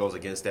better goals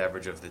against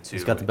average of the two.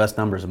 He's got the best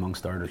numbers among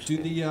starters. Do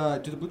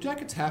the Blue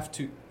Jackets have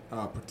to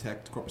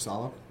protect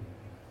Korpisalo?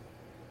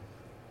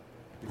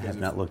 I have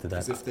not looked at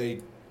that. Because if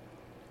they,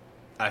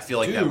 I feel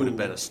like that would have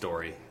been a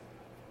story.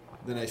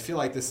 then I feel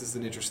like this is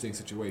an interesting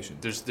situation.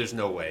 There's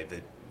no way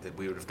that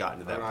we would have gotten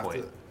to that I'll have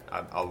point.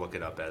 I'll look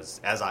it up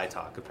as I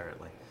talk,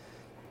 apparently.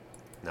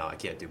 No, I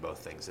can't do both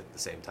things at the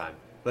same time.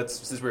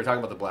 Since we were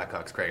talking about the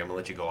Blackhawks, Craig, I'm going to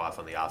let you go off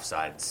on the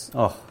offsides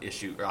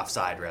issue, or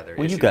offside, rather.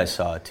 Well, issue. you guys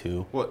saw it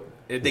too. Well,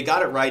 they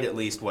got it right at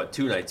least,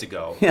 2 nights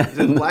ago? Yeah.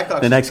 The Blackhawks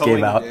The next towing,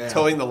 game out.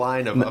 towing the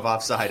line of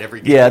offside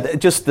every game. Yeah,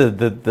 just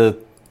the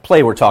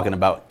play we're talking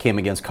about came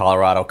against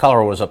Colorado.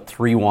 Colorado was up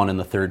 3-1 in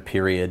the third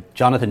period.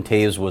 Jonathan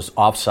Toews was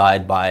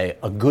offside by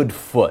a good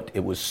foot.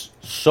 It was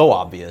so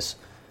obvious.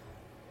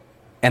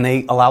 And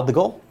they allowed the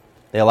goal.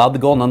 They allowed the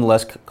goal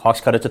nonetheless.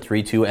 Hawks cut it to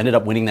 3-2, ended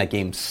up winning that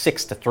game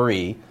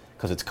 6-3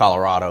 because it's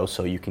Colorado,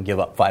 so you can give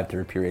up 5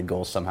 third-period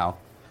goals somehow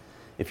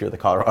if you're the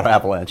Colorado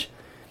Avalanche.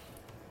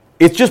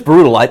 It's just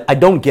brutal. I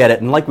don't get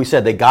it. And like we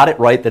said, they got it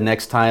right the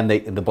next time.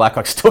 The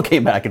Blackhawks still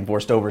came back and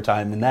forced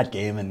overtime in that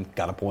game and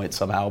got a point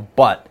somehow.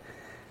 But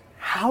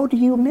how do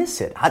you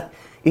miss it?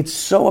 It's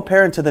so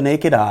apparent to the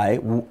naked eye.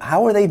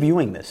 How are they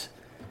viewing this?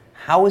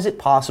 How is it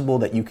possible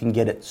that you can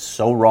get it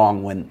so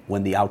wrong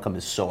when the outcome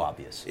is so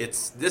obvious?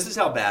 This is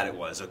how bad it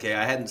was, okay?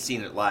 I hadn't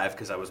seen it live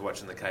because I was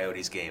watching the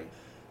Coyotes game.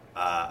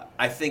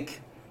 I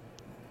think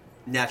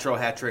Natural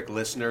Hat Trick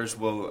listeners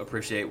will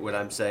appreciate what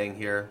I'm saying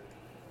here.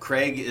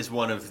 Craig is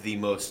one of the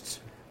most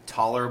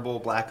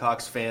tolerable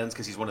Blackhawks fans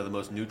because he's one of the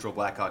most neutral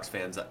Blackhawks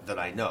fans that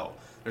I know.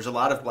 There's a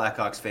lot of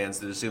Blackhawks fans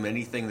that assume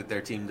anything that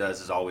their team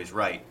does is always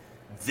right.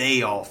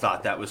 They all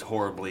thought that was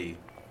horribly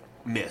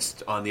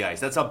missed on the ice.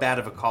 That's how bad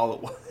of a call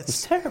it was.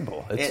 It's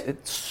terrible.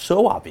 It's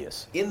so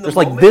obvious. There's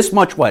like this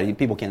much white.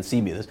 People can't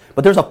see me this,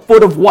 but there's a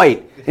foot of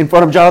white in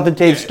front of Jonathan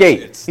Tave's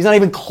skate. He's not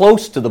even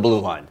close to the blue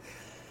line.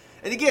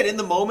 And again, in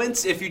the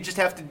moments, if you just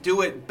have to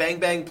do it, bang,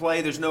 bang,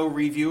 play, there's no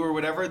review or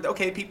whatever,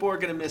 okay, people are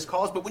going to miss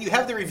calls. But when you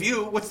have the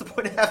review, what's the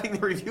point of having the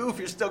review if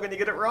you're still going to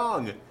get it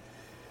wrong?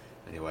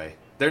 Anyway,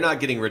 they're not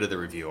getting rid of the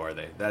review, are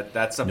they?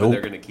 That's something they're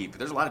going to keep.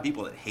 There's a lot of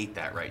people that hate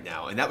that right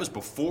now, and that was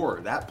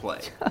before that play.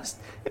 Just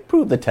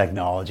improve the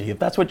technology. If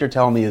that's what you're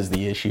telling me is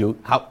the issue,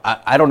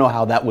 I don't know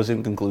how that was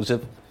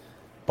inconclusive,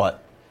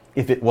 but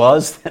if it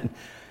was, then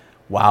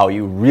wow,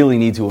 you really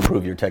need to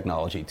improve your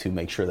technology to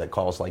make sure that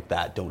calls like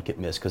that don't get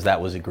missed, because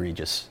that was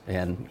egregious.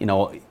 And,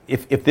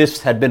 if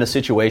this had been a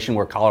situation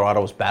where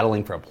Colorado was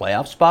battling for a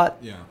playoff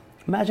spot,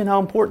 imagine how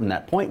important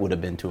that point would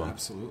have been to them.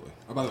 Absolutely.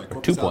 Oh, by the way,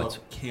 2 points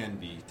can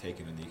be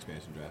taken in the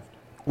expansion draft.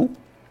 Ooh.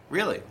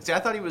 Really? See, I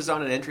thought he was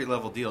on an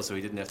entry-level deal, so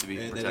he didn't have to be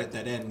protected.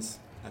 That ends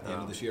at the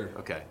end of this year.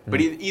 Okay. Mm-hmm.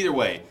 But either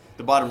way,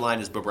 the bottom line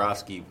is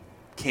Bobrovsky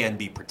can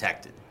be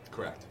protected.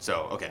 Correct.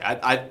 So, okay,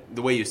 I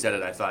the way you said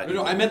it, I thought...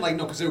 No, I meant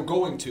because they were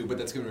going to, but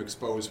that's going to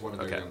expose one of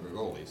their younger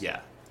goalies.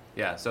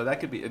 Yeah, so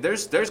that could be...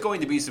 There's going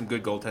to be some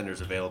good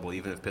goaltenders available,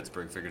 even if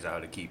Pittsburgh figures out how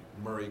to keep...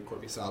 Murray,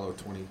 Korpisalo,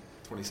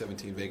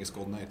 2017 Vegas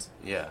Golden Knights.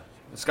 Yeah.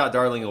 Scott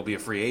Darling will be a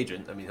free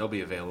agent. I mean, he'll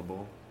be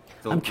available.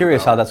 I'm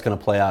curious how that's going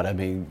to play out. I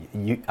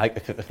mean, I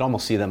could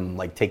almost see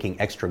them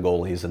taking extra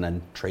goalies and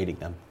then trading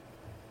them.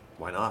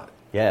 Why not?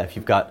 Yeah,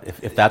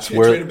 if that's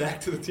where trade them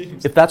back to the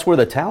teams. If that's where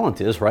the talent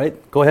is,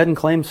 right? Go ahead and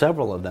claim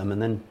several of them, and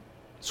then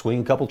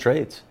swing a couple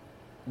trades.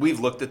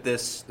 We've looked at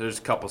this. There's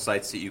a couple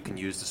sites that you can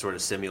use to sort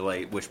of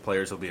simulate which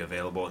players will be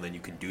available, and then you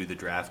can do the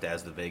draft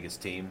as the Vegas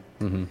team.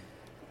 Mm-hmm.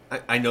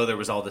 I know there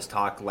was all this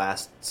talk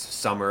last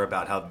summer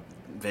about how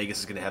Vegas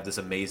is going to have this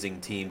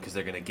amazing team because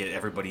they're going to get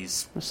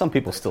everybody's... There's some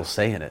people still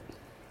saying it.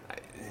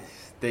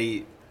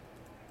 They're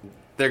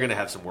going to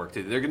have some work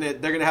to do. They're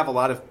going to have a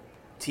lot of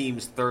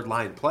teams'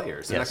 third-line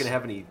players. They're not going to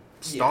have any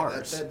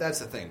stars. Yeah, that's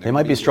the thing. They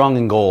might be strong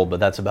in goal, but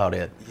that's about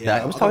it.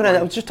 Yeah, I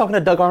was just talking to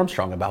Doug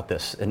Armstrong about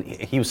this, and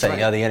he was saying,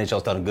 the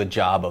NHL's done a good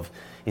job of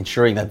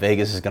ensuring that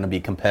Vegas is going to be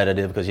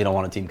competitive because you don't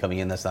want a team coming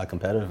in that's not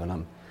competitive. And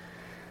I'm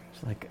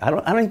just like, I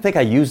don't even think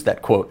I used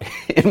that quote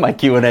in my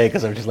Q&A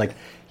because I'm just like,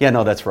 yeah,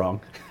 no, that's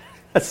wrong.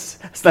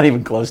 That's not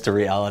even close to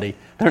reality.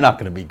 They're not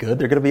going to be good.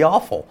 They're going to be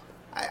awful.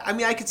 I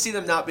mean, I could see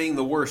them not being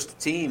the worst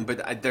team,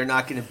 but they're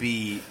not going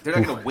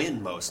to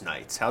win most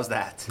nights. How's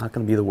that? Not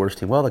going to be the worst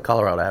team. Well, the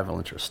Colorado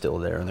Avalanche are still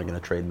there, and they're going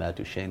to trade Matt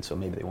Duchene, so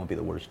maybe they won't be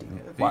the worst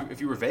team. If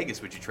you were Vegas,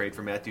 would you trade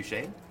for Matt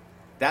Duchene?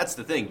 That's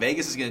the thing.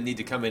 Vegas is going to need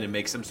to come in and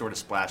make some sort of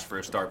splash for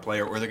a star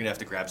player, or they're going to have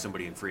to grab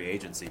somebody in free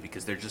agency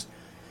because they're just...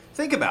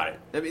 Think about it.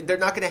 I mean, they're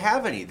not going to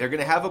have any. They're going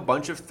to have a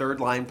bunch of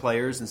third-line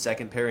players and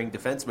second-pairing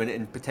defensemen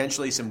and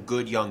potentially some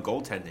good young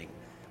goaltending.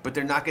 But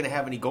they're not going to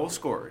have any goal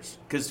scorers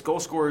because goal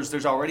scorers,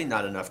 there's already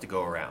not enough to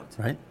go around.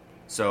 Right.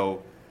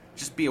 So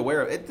just be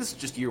aware of it. This is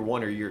just year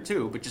one or year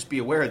two, but just be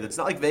aware that it's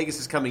not like Vegas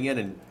is coming in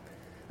and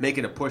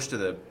making a push to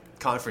the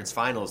conference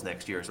finals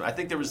next year. So I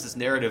think there was this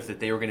narrative that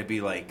they were going to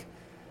be like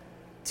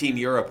Team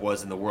Europe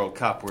was in the World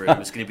Cup, where it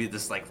was going to be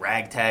this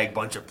ragtag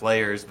bunch of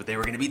players, but they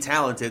were going to be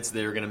talented, so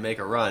they were going to make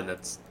a run.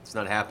 It's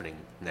not happening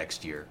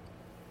next year.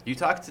 You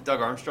talked to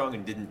Doug Armstrong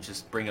and didn't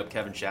just bring up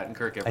Kevin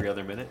Shattenkirk every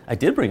other minute? I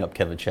did bring up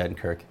Kevin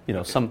Shattenkirk.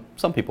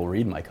 Some people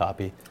read my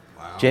copy.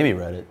 Wow. Jamie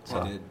read it.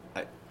 So.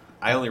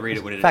 I only read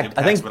it when it impacts. In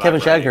fact, I think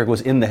Kevin Shattenkirk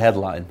was in the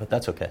headline, but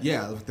that's okay.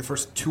 Yeah, the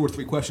first 2 or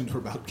 3 questions were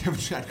about Kevin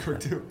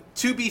Shattenkirk, too.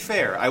 To be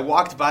fair, I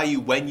walked by you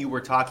when you were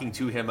talking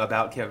to him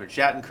about Kevin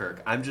Shattenkirk.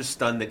 I'm just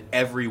stunned that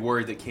every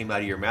word that came out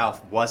of your mouth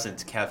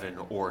wasn't Kevin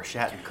or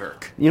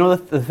Shattenkirk. You know,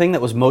 the thing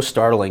that was most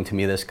startling to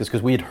me,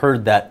 because we had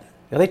heard that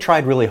they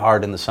tried really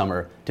hard in the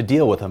summer to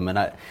deal with him,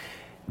 and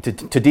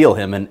to deal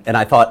him, and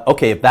I thought,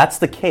 okay, if that's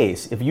the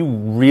case, if you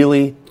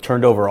really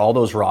turned over all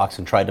those rocks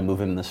and tried to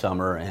move him in the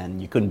summer,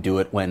 and you couldn't do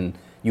it when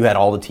you had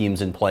all the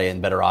teams in play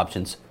and better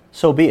options,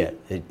 so be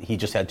it. He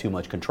just had too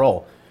much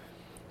control.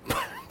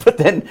 But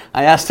then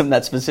I asked him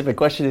that specific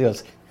question. He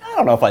goes, I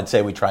don't know if I'd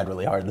say we tried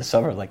really hard this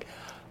summer. I'm like,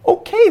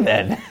 okay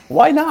then,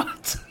 why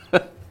not?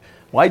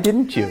 Why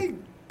didn't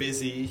you?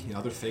 busy,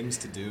 other things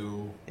to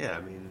do. Yeah,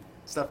 I mean,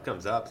 stuff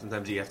comes up.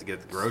 Sometimes you have to get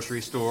at the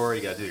grocery store.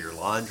 You got to do your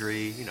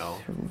laundry.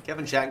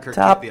 Kevin Shattenkirk.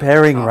 Top can't be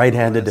pairing on the top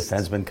right-handed of the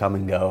list. defensemen come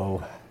and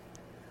go.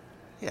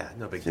 Yeah,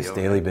 no big Just deal.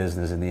 daily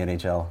business in the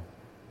NHL.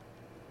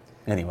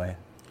 Anyway,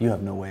 you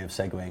have no way of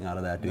segueing out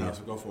of that, do you? No,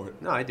 so go for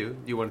it. No, I do.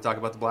 You want to talk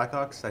about the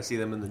Blackhawks? I see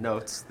them in the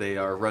notes. They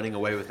are running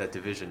away with that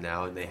division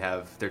now, and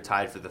they're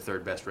tied for the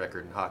third best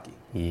record in hockey.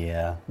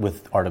 Yeah,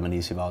 with Artem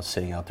Anisimov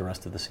sitting out the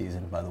rest of the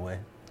season, by the way.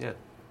 Yeah,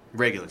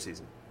 regular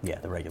season. Yeah,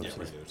 the regular Yeah,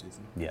 season. regular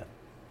season. Yeah.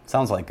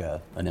 Sounds like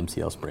an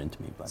MCL sprain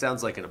to me. But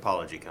Sounds like an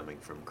apology coming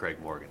from Craig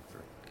Morgan.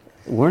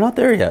 we're not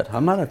there yet.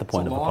 I'm not at the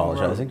point a of long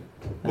apologizing.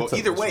 Well, That's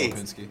either way,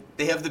 Lapinski.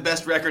 they have the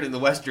best record in the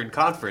Western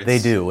Conference. They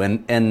do,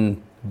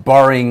 and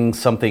barring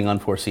something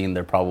unforeseen,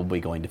 they're probably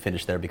going to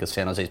finish there because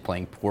San Jose's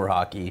playing poor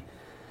hockey.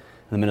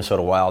 The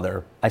Minnesota Wild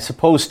are, I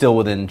suppose, still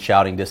within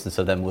shouting distance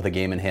of them with a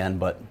game in hand,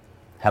 but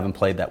haven't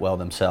played that well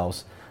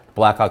themselves.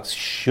 The Blackhawks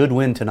should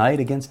win tonight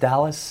against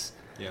Dallas.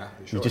 Yeah,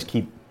 they You should. just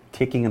keep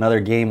kicking another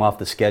game off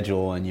the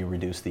schedule and you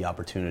reduce the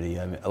opportunity.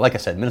 I mean, like I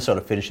said,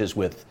 Minnesota finishes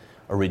with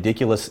a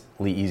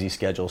ridiculously easy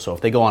schedule, so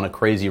if they go on a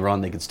crazy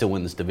run, they could still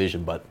win this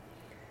division, but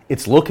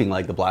it's looking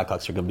like the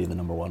Blackhawks are going to be the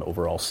number one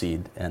overall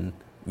seed, and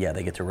yeah,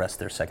 they get to rest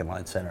their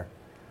second-line center.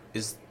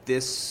 Is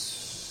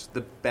this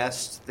the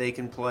best they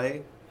can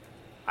play?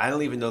 I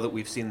don't even know that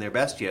we've seen their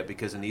best yet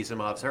because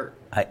Anisimov's hurt.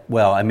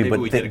 Maybe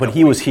we did a but couple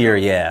he was weeks here,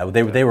 ago. yeah.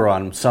 They were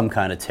on some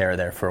kind of tear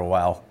there for a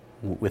while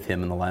with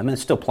him in the line. I mean, they're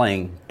still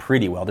playing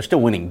pretty well. They're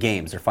still winning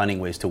games. They're finding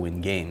ways to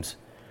win games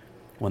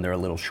when they're a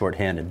little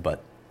shorthanded.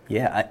 But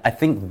yeah, I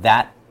think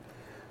that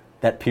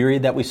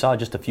period that we saw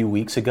just a few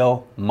weeks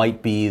ago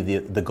might be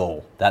the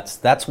goal.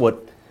 That's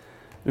what.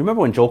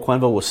 Remember when Joel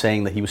Quenneville was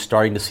saying that he was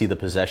starting to see the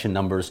possession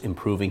numbers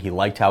improving? He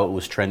liked how it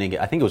was trending.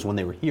 I think it was when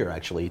they were here,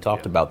 actually. He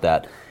talked about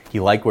that. He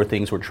liked where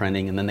things were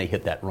trending, and then they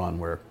hit that run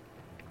where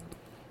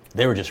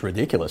they were just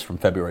ridiculous from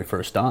February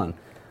 1st on.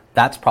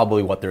 That's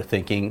probably what they're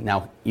thinking.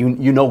 Now, you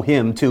know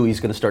him, too.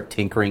 He's going to start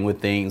tinkering with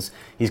things.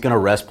 He's going to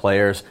rest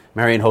players.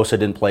 Marian Hossa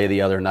didn't play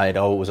the other night.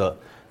 Oh, it was a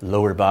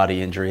lower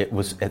body injury. It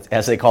was,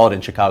 as they call it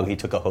in Chicago, he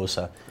took a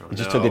Hossa. He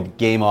just took a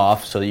game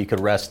off so that you could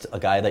rest a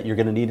guy that you're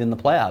going to need in the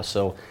playoffs.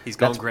 So He's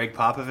going Greg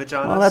Popovich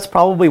on us? Well, that's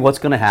probably what's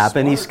going to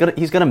happen. He's going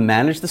to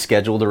manage the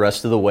schedule the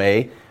rest of the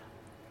way.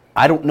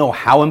 I don't know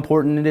how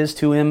important it is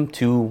to him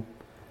to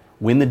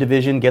win the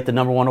division, get the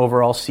number one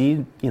overall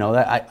seed.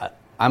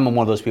 I'm one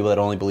of those people that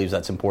only believes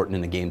that's important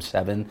in a Game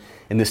 7,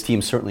 and this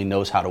team certainly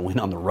knows how to win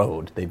on the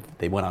road.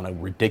 They went on a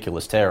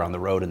ridiculous tear on the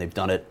road, and they've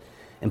done it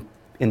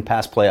in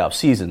past playoff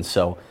seasons.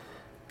 So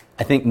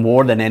I think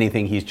more than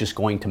anything, he's just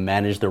going to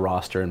manage the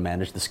roster and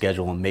manage the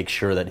schedule and make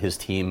sure that his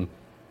team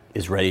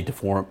is ready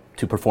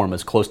to perform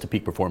as close to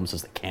peak performance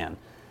as they can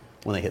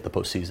when they hit the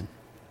postseason.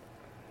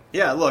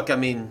 Yeah, look, I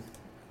mean,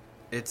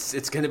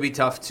 it's going to be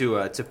tough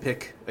to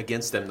pick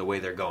against them the way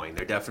they're going.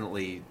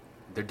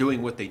 They're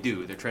doing what they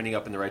do. They're trending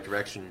up in the right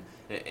direction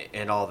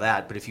and all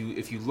that. But if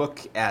you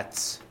look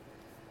at,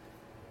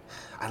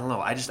 I don't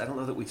know. I don't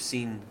know that we've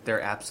seen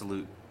their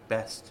absolute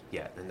best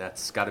yet, and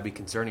that's got to be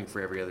concerning for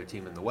every other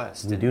team in the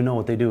West. We do know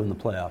what they do in the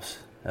playoffs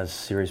as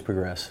series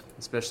progress.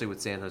 Especially with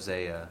San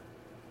Jose.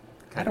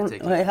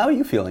 How are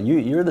you feeling?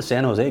 You're the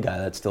San Jose guy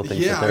that still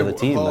thinks that they're the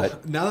team. Well,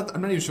 but now that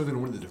I'm not even sure they're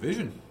going to win the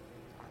division.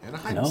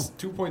 Anaheim's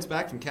 2 points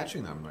back from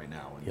catching them right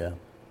now. And yeah,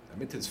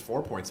 Edmonton's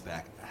 4 points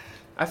back.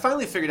 I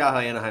finally figured out how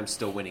Anaheim's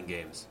still winning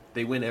games.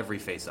 They win every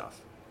face-off.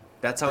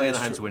 That's how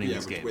Anaheim's winning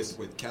these games.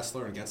 With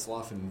Kessler and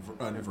Getzlaf and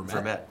Vermette.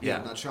 Vermette, yeah.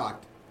 I'm not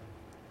shocked.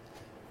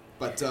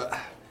 But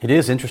it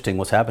is interesting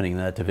what's happening in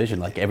that division.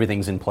 Like,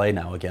 everything's in play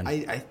now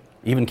again.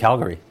 Even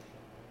Calgary.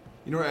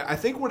 I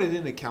think what I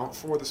didn't account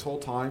for this whole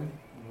time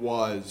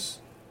was,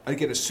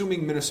 again,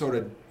 assuming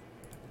Minnesota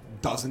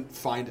doesn't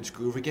find its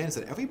groove again, is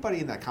that everybody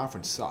in that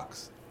conference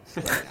sucks.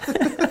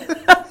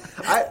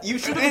 You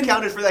should have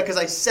accounted for that because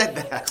I said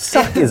that.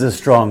 Suck is a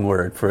strong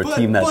word for a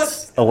team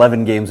that's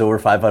 11 games over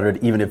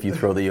 500, even if you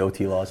throw the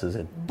OT losses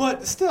in.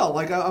 But still,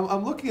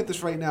 I'm looking at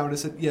this right now, and I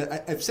said,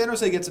 if San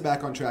Jose gets it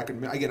back on track,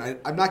 and again,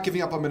 I'm not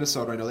giving up on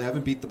Minnesota. I know they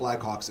haven't beat the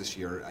Blackhawks this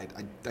year.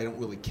 I don't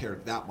really care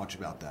that much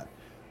about that.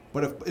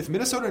 But if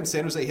Minnesota and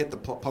San Jose hit the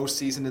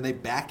postseason and they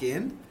back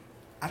in,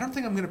 I don't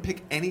think I'm going to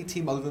pick any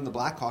team other than the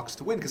Blackhawks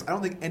to win, because I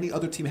don't think any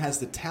other team has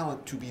the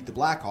talent to beat the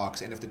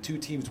Blackhawks. And if the two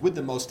teams with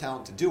the most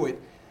talent to do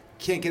it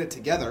can't get it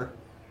together,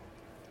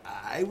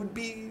 I'd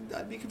be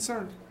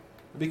concerned.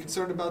 I'd be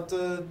concerned about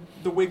the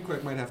wig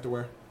Quick might have to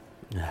wear.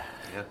 Yeah.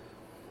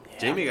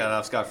 Jamie got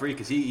off scot-free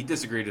because he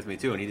disagreed with me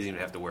too, and he doesn't even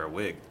have to wear a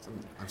wig.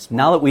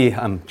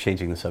 I'm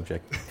changing the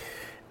subject.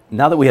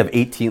 Now that we have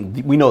 8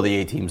 teams, we know the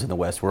 8 teams in the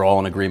West. We're all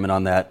in agreement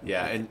on that.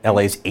 Yeah, and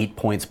LA's 8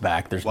 points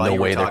back. There's no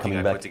way they're coming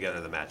back. I put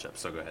together the matchup,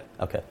 so go ahead.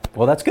 Okay,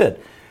 well that's good.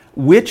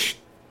 Which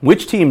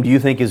team do you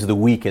think is the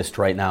weakest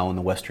right now in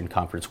the Western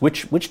Conference?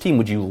 Which team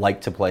would you like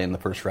to play in the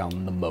first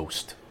round the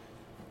most?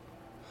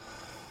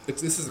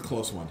 This is a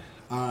close one.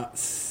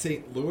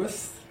 St.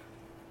 Louis.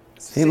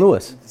 St.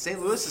 Louis. St.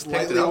 Louis is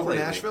slightly over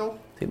Nashville.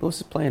 St. Louis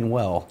is playing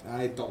well.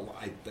 I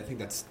think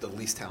that's the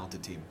least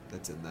talented team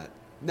that's in that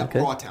No, Okay.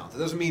 raw talent. It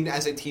doesn't mean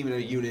as a team and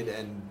a unit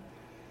and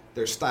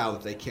their style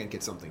that they can't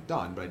get something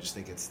done, but I just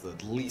think it's the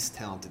least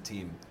talented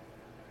team,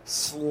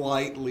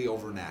 slightly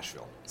over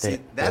Nashville. They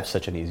have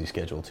such an easy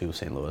schedule, too,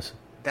 St. Louis.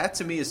 That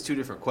to me is two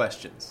different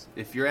questions.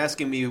 If you're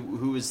asking me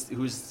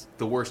who's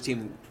the worst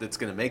team that's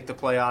going to make the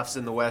playoffs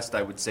in the West,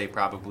 I would say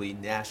probably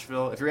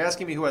Nashville. If you're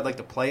asking me who I'd like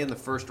to play in the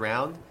first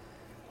round,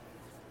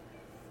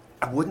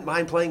 I wouldn't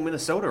mind playing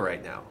Minnesota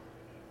right now.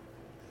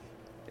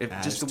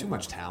 Just too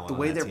much talent. The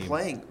way on that they're team.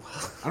 playing.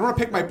 I don't want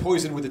to pick my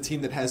poison with a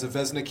team that has a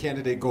Vezina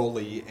candidate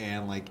goalie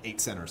and like 8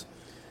 centers.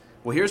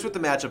 Well, here's what the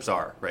matchups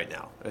are right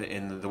now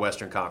in the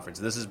Western Conference.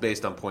 And this is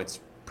based on points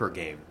per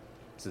game,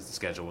 since the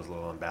schedule was a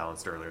little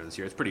unbalanced earlier this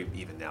year. It's pretty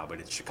even now, but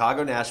it's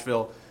Chicago,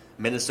 Nashville,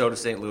 Minnesota,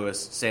 St. Louis,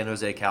 San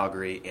Jose,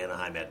 Calgary,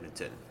 Anaheim,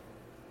 Edmonton.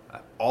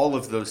 All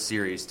of those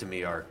series to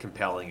me are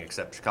compelling,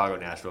 except Chicago,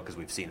 Nashville, because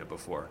we've seen it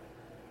before.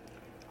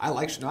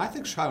 I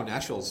think Chicago,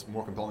 Nashville is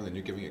more compelling than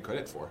you're giving it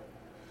credit for.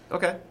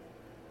 Okay.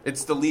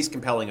 It's the least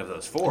compelling of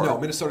those four. No,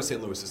 Minnesota,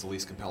 St. Louis is the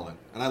least compelling,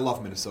 and I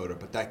love Minnesota,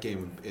 but that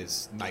game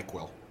is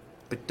NyQuil.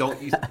 But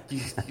don't you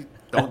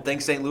don't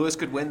think St. Louis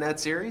could win that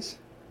series?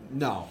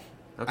 No.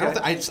 Okay.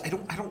 I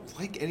don't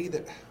like any of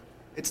that.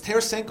 It's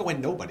Tarasenko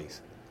and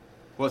nobody's.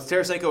 Well, it's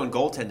Tarasenko and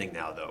goaltending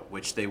now, though,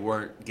 which they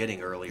weren't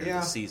getting earlier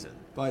this season.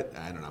 But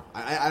I don't know.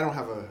 I don't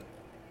have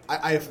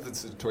I have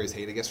this notorious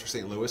hate, I guess, for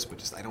St. Louis, but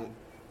just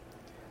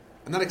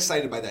I'm not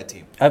excited by that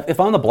team. If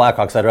I'm the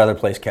Blackhawks, I'd rather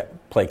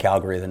play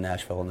Calgary than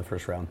Nashville in the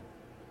first round.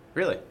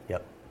 Really?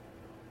 Yep.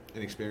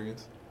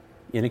 Inexperience?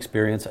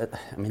 Inexperience.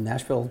 I mean,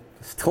 Nashville,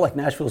 still like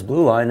Nashville's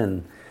blue line,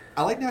 and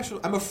I like Nashville.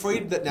 I'm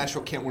afraid that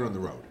Nashville can't win on the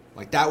road.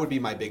 Like, that would be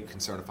my big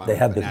concern if I'm they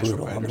have a been Nashville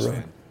brutal on the Predators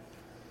road. fan.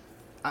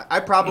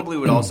 I probably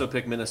would also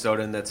pick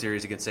Minnesota in that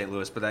series against St.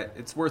 Louis, but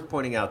it's worth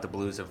pointing out the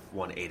Blues have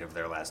won 8 of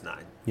their last 9.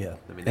 Yeah,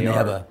 I mean, and they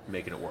have are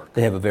making it work.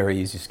 They have a very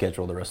easy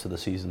schedule the rest of the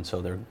season, so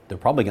they're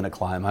probably going to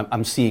climb.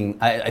 I'm seeing.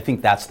 I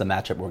think that's the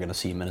matchup we're going to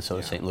see: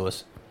 Minnesota, St.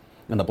 Louis,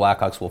 and the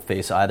Blackhawks will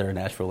face either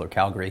Nashville or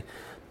Calgary.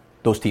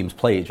 Those teams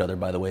play each other,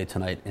 by the way,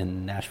 tonight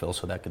in Nashville,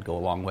 so that could go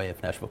a long way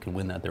if Nashville can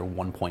win that. They're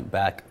 1 point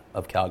back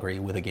of Calgary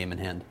with a game in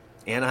hand.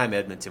 Anaheim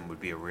Edmonton would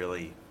be a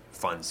really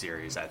fun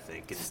series, I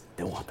think.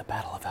 They want the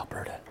Battle of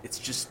Alberta. It's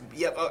just,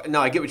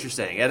 no, I get what you're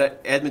saying.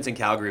 Edmonton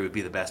Calgary would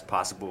be the best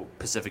possible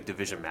Pacific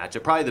Division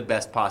matchup, probably the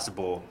best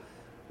possible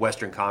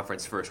Western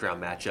Conference first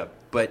round matchup.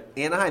 But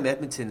Anaheim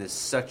Edmonton is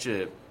such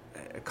a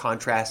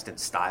contrast in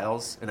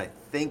styles, and I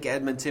think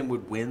Edmonton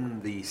would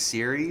win the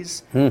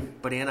series.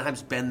 But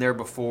Anaheim's been there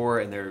before,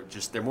 and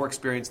they're more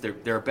experienced.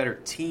 They're a better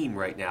team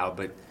right now,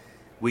 but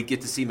we get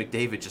to see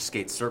McDavid just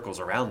skate circles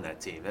around that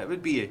team. That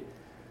would be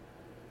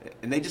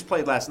and they just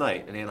played last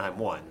night, and Anaheim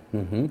won.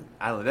 Mm-hmm.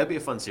 I don't know. That'd be a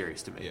fun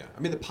series to me. Yeah. I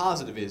mean, the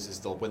positive is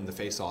they'll win the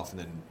face-off, and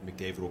then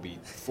McDavid will be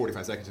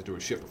 45 seconds into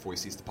his shift before he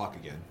sees the puck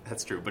again.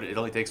 That's true, but it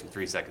only takes him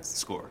 3 seconds to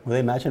score. Were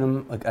they matching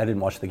him? Like, I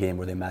didn't watch the game.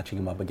 Were they matching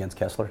him up against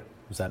Kessler?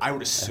 Was that? I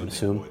would assume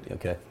they would.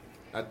 Okay.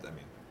 I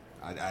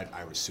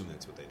would assume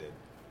that's what they did.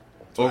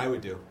 That's what I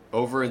would do.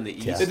 Over in the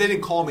East. Yeah. They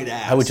didn't call me to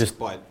ask, I would just.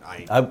 but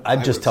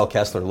I'd just tell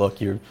Kessler, look,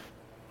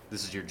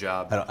 This is your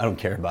job. I don't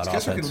care about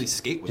offense. Kessler can at least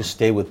skate with just him.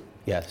 stay with.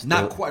 Yeah,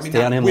 Not quite. I mean, stay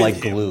not on him with like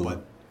him, glue.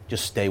 but-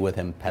 Just stay with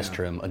him,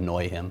 pester him,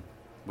 annoy him.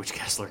 Which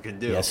Kessler can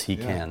do. Yes, he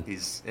can.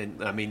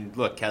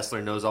 Look,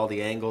 Kessler knows all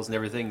the angles and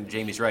everything.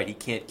 Jamie's right. He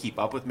can't keep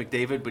up with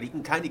McDavid, but he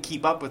can kind of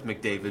keep up with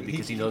McDavid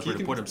because he knows where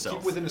to put himself.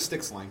 Keep within a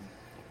stick sling.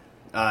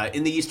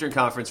 In the Eastern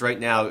Conference right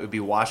now, it would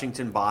be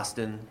Washington,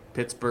 Boston,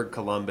 Pittsburgh,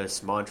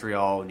 Columbus,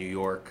 Montreal, New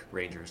York,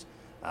 Rangers,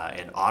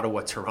 and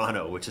Ottawa,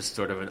 Toronto, which is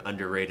sort of an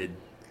underrated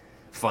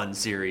fun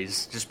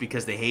series just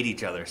because they hate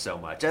each other so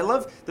much. I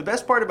love the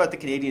best part about the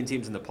Canadian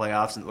teams in the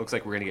playoffs, and it looks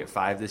like we're going to get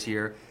 5 this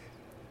year,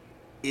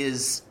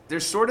 is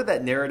there's sort of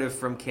that narrative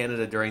from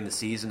Canada during the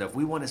season of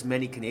we want as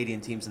many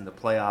Canadian teams in the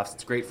playoffs.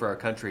 It's great for our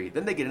country.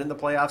 Then they get in the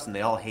playoffs and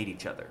they all hate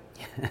each other.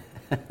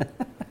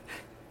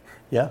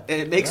 Yeah.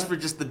 And it makes for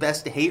just the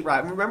best hate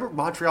ride. Remember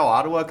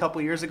Montreal-Ottawa a couple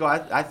of years ago?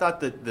 I thought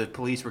that the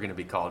police were going to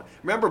be called.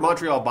 Remember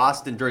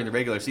Montreal-Boston during the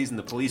regular season?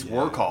 The police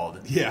were called.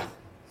 Yeah.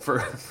 For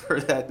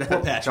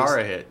that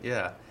Chara hit.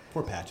 Yeah.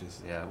 Poor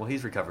Patches. Yeah, well,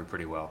 he's recovered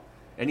pretty well.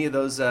 Any of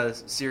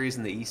those series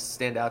in the East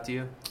stand out to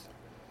you?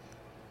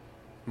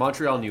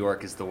 Montreal, New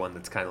York is the one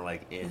that's kind of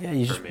like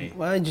for me.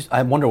 Well,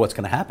 I wonder what's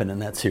going to happen in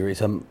that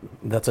series.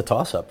 That's a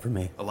toss-up for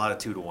me. A lot of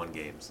 2-1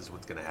 games is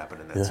what's going to happen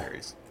in that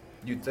series.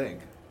 You'd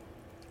think.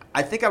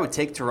 I think I would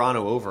take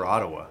Toronto over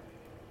Ottawa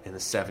in a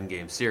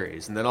 7-game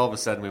series, and then all of a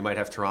sudden we might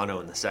have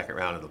Toronto in the second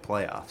round of the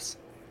playoffs.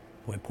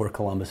 Boy, poor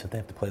Columbus if they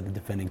have to play the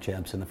defending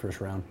champs in the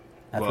first round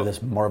after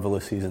this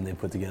marvelous season they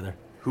put together.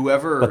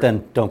 But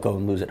then don't go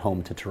and lose at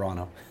home to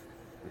Toronto.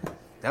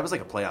 That was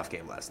like a playoff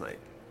game last night.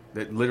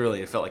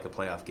 It felt like a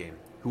playoff game.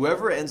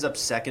 Whoever ends up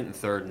second and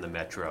third in the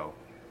Metro,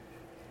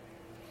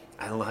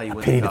 I don't know how you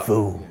win the cup.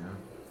 Fool.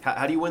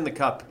 How do you win the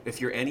cup if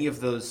you're any of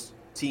those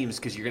teams?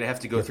 Because you're going to have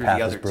to go through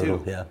the other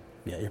two.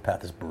 Yeah, your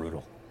path is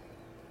brutal.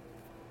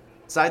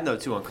 Side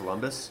note too on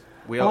Columbus,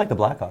 I like the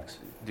Blackhawks.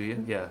 Do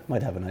you? Yeah.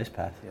 Might have a nice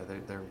path. Yeah,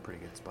 they're in a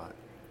pretty good spot.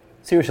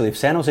 Seriously, if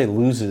San Jose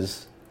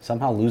loses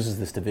somehow loses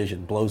this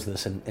division, blows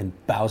this, and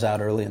bows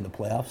out early in the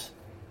playoffs.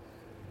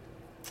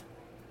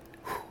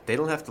 They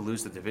don't have to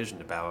lose the division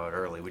to bow out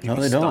early. Would you No,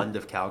 be they don't. stunned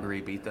if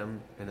Calgary beat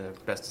them in a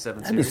best-of-7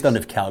 I'd series? be stunned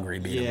if Calgary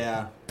beat them.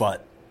 Yeah.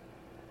 But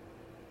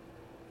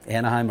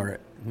Anaheim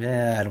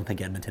I don't think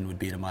Edmonton would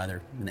beat them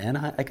either. And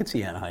Anaheim, I could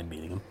see Anaheim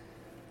beating them.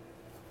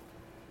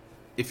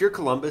 If you're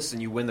Columbus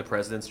and you win the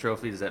President's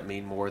Trophy, does that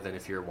mean more than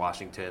if you're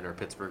Washington or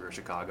Pittsburgh or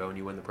Chicago and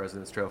you win the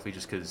President's Trophy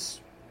just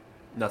because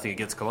nothing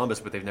against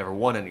Columbus, but they've never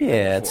won anything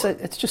before?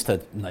 It's just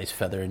a nice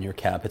feather in your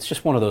cap. It's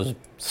just one of those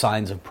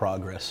signs of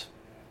progress.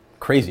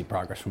 Crazy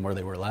progress from where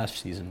they were last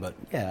season, but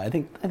yeah, I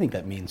think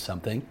that means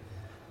something.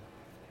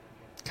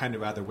 Kind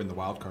of rather win the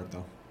wild card,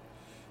 though.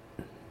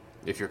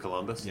 If you're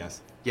Columbus?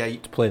 Yes. Yeah.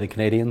 To play the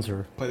Canadians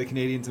or Play the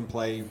Canadians and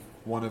play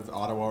one of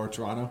Ottawa or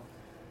Toronto.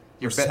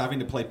 Versus having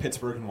to play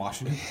Pittsburgh and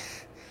Washington.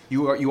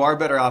 You are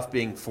better off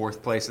being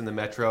fourth place in the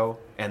Metro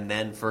and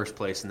then first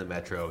place in the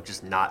Metro,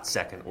 just not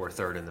second or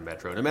third in the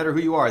Metro. No matter who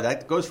you are,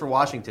 that goes for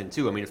Washington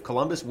too. I mean, if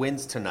Columbus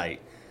wins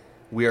tonight,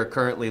 we are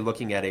currently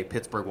looking at a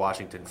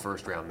Pittsburgh-Washington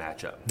first-round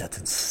matchup. that's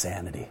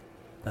insanity.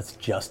 That's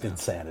just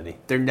insanity.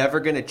 They're never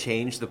going to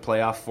change the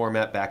playoff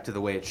format back to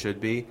the way it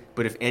should be,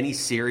 but if any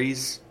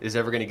series is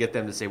ever going to get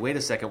them to say, wait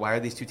a second, why are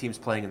these two teams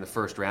playing in the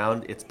first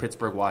round? It's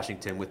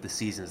Pittsburgh-Washington with the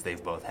seasons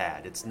they've both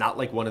had. It's not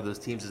like one of those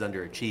teams is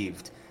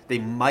underachieved. They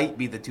might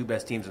be the two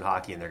best teams in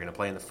hockey, and they're going to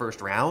play in the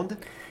first round.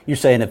 You're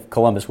saying if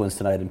Columbus wins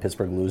tonight and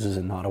Pittsburgh loses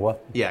in Ottawa?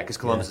 Yeah, because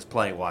Columbus is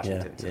playing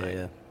Washington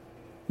tonight.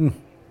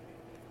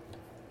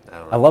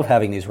 I love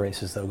having these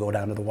races, though, go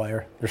down to the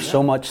wire. There's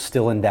so much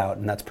still in doubt,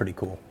 and that's pretty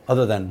cool.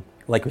 Other than,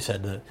 like we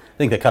said, I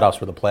think the cutoffs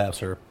for the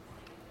playoffs are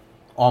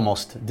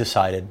almost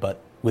decided,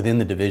 but within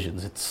the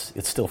divisions,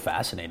 it's still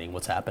fascinating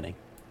what's happening.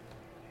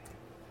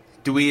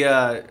 Do we?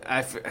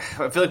 I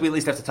feel like we at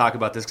least have to talk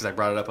about this because I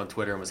brought it up on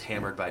Twitter and was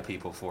hammered by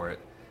people for it.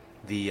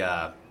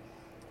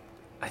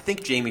 I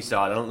think Jamie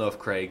saw it. I don't know if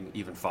Craig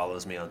even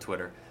follows me on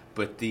Twitter,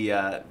 but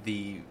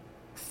the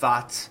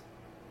thought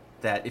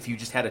that if you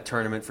just had a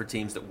tournament for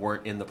teams that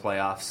weren't in the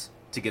playoffs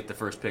to get the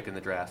first pick in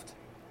the draft,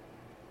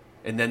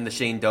 and then the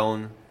Shane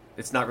Doan.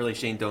 It's not really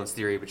Shane Doan's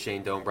theory, but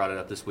Shane Doan brought it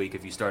up this week.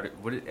 If you started,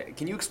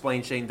 can you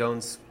explain Shane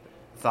Doan's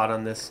thought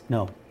on this?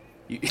 No.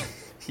 You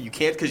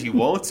can't because you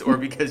won't, or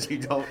because you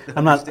don't.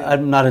 I'm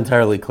not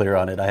entirely clear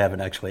on it. I haven't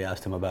actually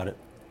asked him about it.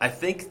 I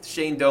think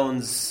Shane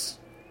Doan's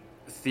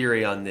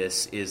theory on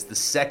this is the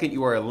second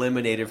you are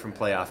eliminated from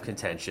playoff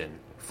contention,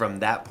 from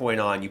that point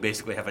on, you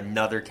basically have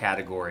another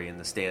category in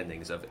the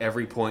standings of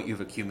every point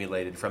you've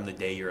accumulated from the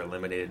day you're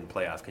eliminated in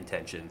playoff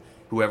contention.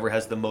 Whoever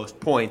has the most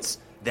points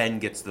then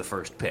gets the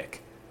first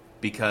pick.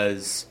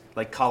 Because,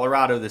 like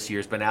Colorado this year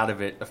has been out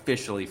of it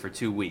officially for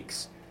 2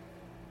 weeks.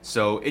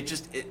 So it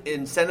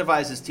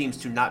incentivizes teams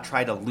to not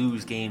try to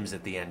lose games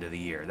at the end of the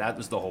year. That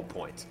was the whole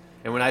point.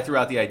 And when I threw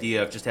out the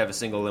idea of just have a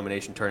single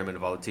elimination tournament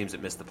of all the teams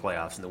that missed the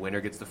playoffs and the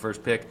winner gets the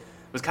first pick, it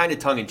was kind of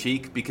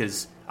tongue-in-cheek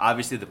because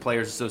obviously the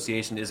Players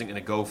Association isn't going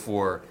to go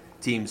for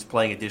teams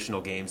playing additional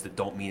games that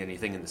don't mean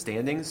anything in the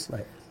standings.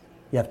 Right.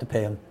 You have to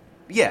pay them.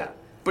 Yeah,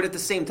 but at the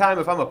same time,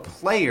 if I'm a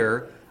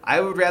player, I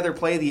would rather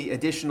play the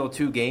additional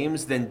 2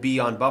 games than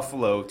be on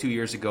Buffalo 2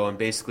 years ago and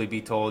basically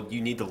be told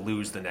you need to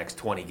lose the next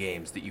 20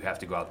 games that you have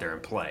to go out there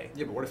and play.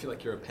 Yeah, but what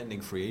if you're a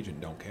pending free agent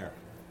and don't care?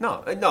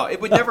 No,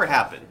 it would never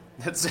happen.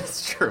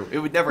 That's true. It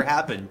would never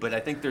happen, but I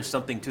think there's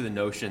something to the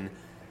notion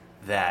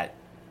that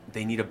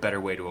they need a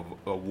better way to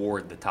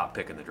award the top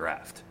pick in the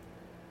draft.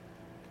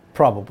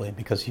 Probably,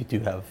 because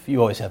you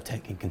always have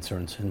tanking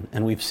concerns,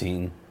 and we've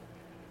seen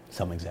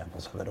some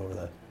examples of it over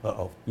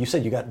the... You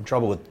said you got in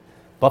trouble with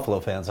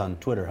Buffalo fans on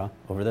Twitter, huh,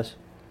 over this?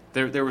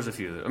 There was a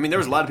few. I mean, there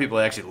was a lot of people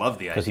that actually loved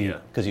the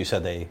idea. Because you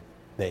said they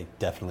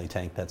definitely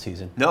tanked that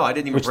season. No, I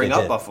didn't even bring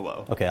up did.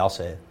 Buffalo. Okay, I'll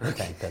say it. They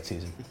tanked that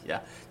season.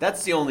 Yeah,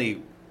 that's the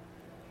only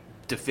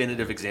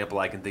definitive example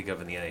I can think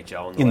of in the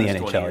NHL in the last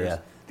 20 NHL, years. Yeah.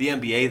 The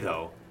NBA,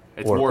 though,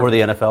 it's or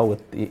the NFL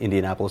with the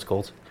Indianapolis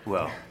Colts.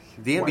 Well,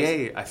 the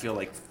NBA, I feel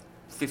like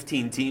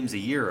 15 teams a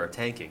year are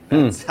tanking.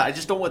 I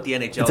just don't want the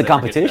NHL It's a to ever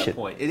competition. get to that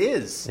point. It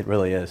is. It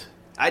really is.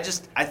 I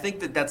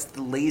think that's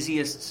the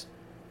laziest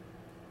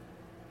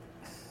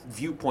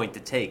viewpoint to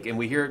take, and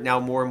we hear now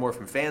more and more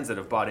from fans that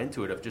have bought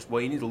into it of just,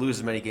 well, you need to lose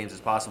as many games as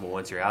possible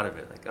once you're out of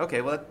it. Like, okay,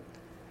 well,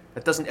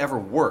 that doesn't ever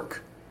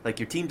work. Like,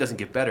 your team doesn't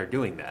get better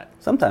doing that.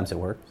 Sometimes it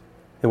works.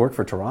 It worked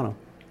for Toronto.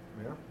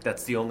 Yeah.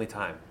 That's the only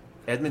time.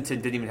 Edmonton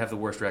didn't even have the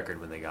worst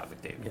record when they got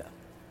McDavid. Yeah.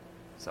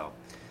 So,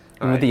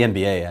 And with the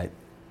NBA,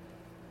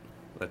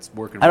 let's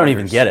work. I don't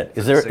even get it.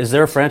 Is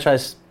there a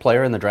franchise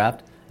player in the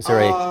draft? Is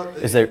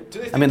there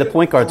I mean, the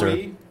point guards are.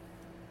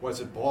 Was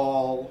it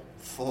Ball,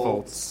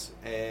 Fultz,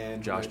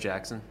 and Josh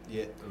Jackson?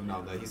 Yeah,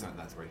 no, he's not in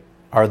that 3.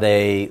 Are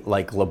they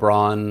like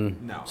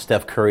LeBron, No.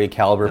 Steph Curry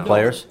caliber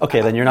players?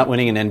 Okay, then you're not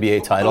winning an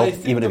NBA title,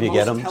 even if you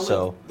get them.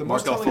 So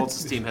Markel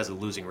Fultz's team has a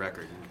losing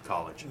record in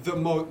college.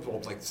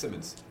 Like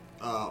Simmons.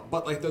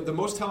 But like the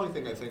most telling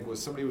thing I think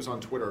was somebody was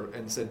on Twitter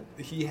and said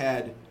he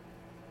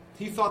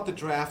thought the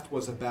draft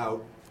was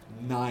about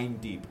 9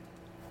 deep.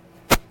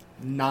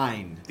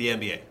 9. The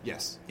NBA.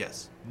 Yes.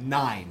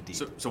 9 deep.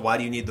 So why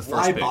do you need the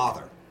first pick? Why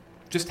bother?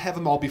 Just have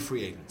them all be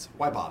free agents.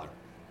 Why bother?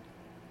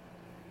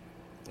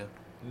 Yeah.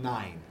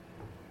 9.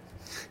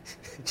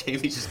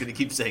 Jamie's just going to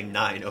keep saying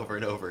 9 over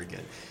and over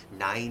again.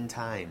 9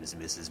 times,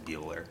 Mrs.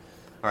 Bueller.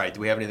 All right, do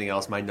we have anything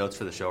else? My notes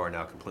for the show are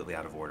now completely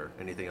out of order.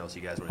 Anything else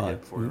you guys want to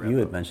hit before we wrap up? You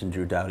had mentioned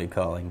Drew Doughty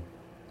calling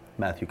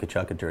Matthew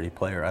Tkachuk a dirty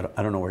player.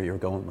 I don't know where you were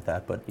going with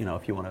that, but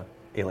if you want to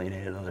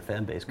alienate another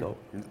fan base, go.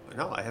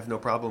 No, I have no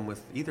problem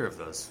with either of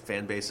those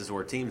fan bases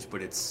or teams,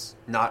 but it's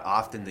not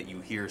often that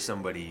you hear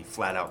somebody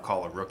flat out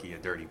call a rookie a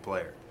dirty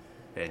player.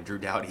 And Drew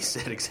Doughty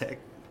said,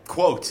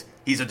 quote,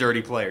 he's a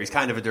dirty player. He's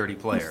kind of a dirty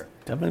player.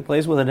 Definitely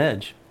plays with an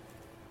edge.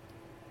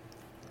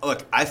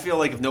 Look, I feel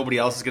like if nobody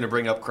else is going to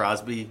bring up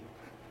Crosby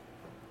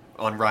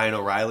on Ryan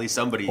O'Reilly,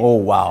 somebody... Oh,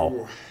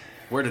 wow.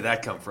 Where did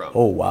that come from?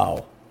 Oh,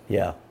 wow.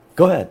 Yeah.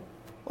 Go ahead.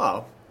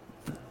 Well,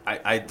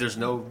 there's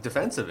no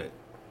defense of it.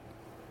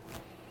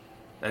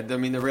 I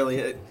mean, there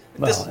really...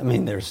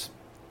 there's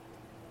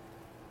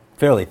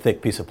fairly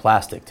thick piece of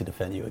plastic to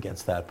defend you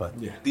against that, but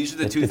these are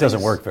the two it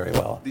doesn't work very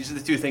well. These are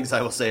the two things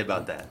I will say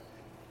about that.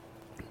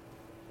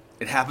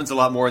 It happens a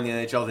lot more in the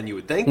NHL than you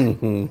would think.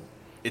 Mm-hmm.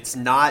 It's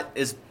not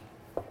as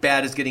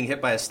bad as getting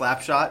hit by a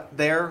slap shot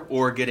there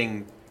or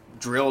getting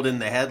drilled in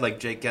the head like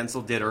Jake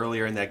Gensel did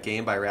earlier in that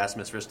game by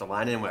Rasmus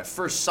Ristolainen. And when I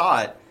first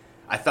saw it,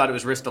 I thought it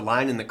was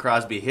Ristolainen that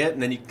Crosby hit,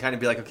 and then you can kind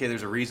of be like, okay,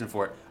 there's a reason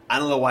for it. I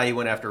don't know why he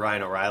went after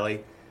Ryan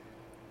O'Reilly.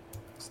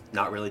 It's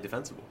not really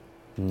defensible.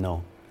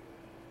 No.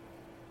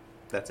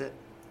 That's it.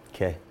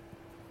 Okay.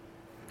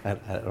 I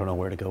don't know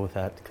where to go with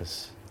that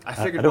because I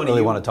figured don't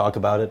really want to talk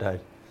about it.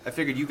 I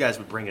figured you guys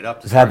would bring it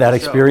up. I've had that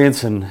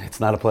experience, and it's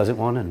not a pleasant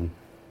one, and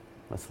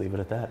let's leave it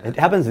at that. It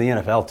happens in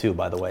the NFL, too,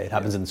 by the way. It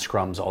happens in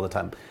scrums all the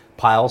time.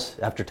 Piles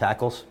after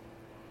tackles.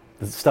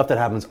 The stuff that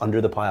happens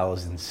under the pile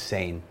is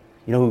insane.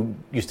 You know who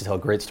used to tell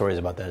great stories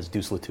about that is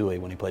Deuce Latouille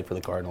when he played for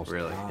the Cardinals.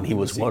 Really? And he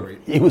was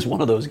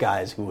one of those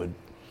guys who would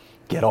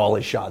get all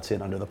his shots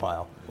in under the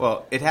pile.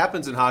 Well, it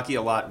happens in hockey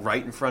a lot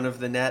right in front of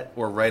the net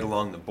or right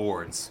along the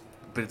boards,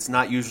 but it's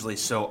not usually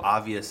so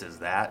obvious as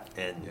that.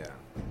 And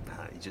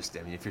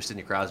if you're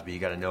Sidney Crosby, you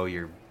got to know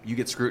you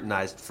get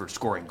scrutinized for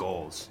scoring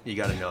goals. You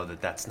got to know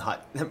that's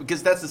not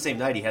because that's the same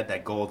night he had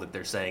that goal that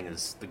they're saying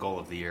is the goal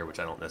of the year, which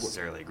I don't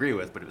necessarily agree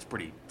with, but it was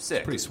pretty sick.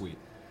 It's pretty sweet.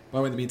 By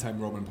the way, in the meantime,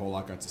 Roman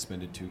Polak got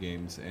suspended 2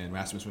 games, and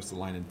Rasmus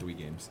Ristolainen 3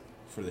 games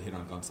for the hit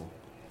on Gunsel.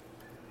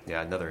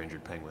 Yeah, another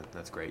injured Penguin.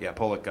 That's great. Yeah,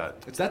 Polak got...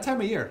 It's that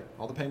time of year.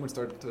 All the Penguins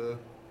start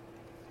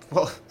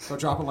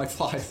dropping like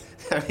flies.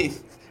 I mean,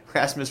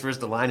 Rasmus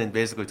Ristolainen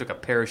basically took a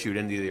parachute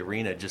into the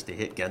arena just to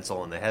hit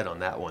Gensel in the head on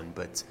that one.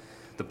 But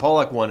the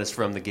Polak one is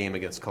from the game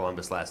against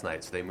Columbus last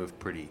night, so they moved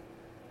pretty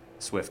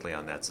swiftly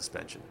on that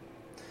suspension.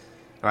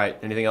 All right,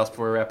 anything else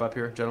before we wrap up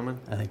here, gentlemen?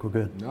 I think we're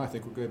good. No, I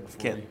think we're good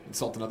before we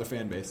insult another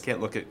fan base. Can't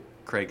look at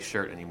Craig's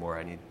shirt anymore.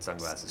 I need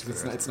sunglasses for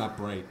It's not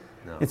bright.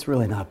 No. It's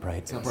really not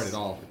bright. It's not bright at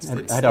all.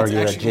 I'd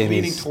argue that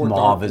Jamie's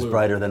mauve is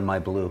brighter than my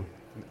blue.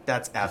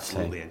 That's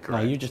absolutely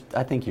incorrect. No,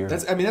 I think you're.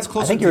 That's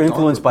closer. I think you're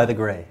influenced by the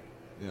gray.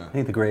 Yeah. I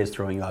think the gray is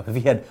throwing you off. If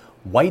you had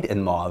white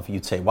and mauve,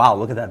 you'd say, "Wow,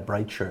 look at that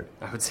bright shirt."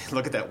 I would say,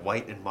 "Look at that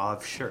white and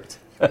mauve shirt."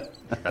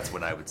 That's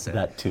what I would say.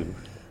 That too.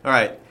 All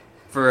right.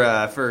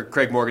 For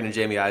Craig Morgan and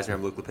Jaime Eisner,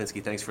 I'm Luke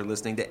Lapinski. Thanks for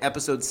listening to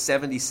episode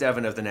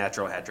 77 of the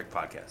Natural Hat Trick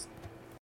Podcast.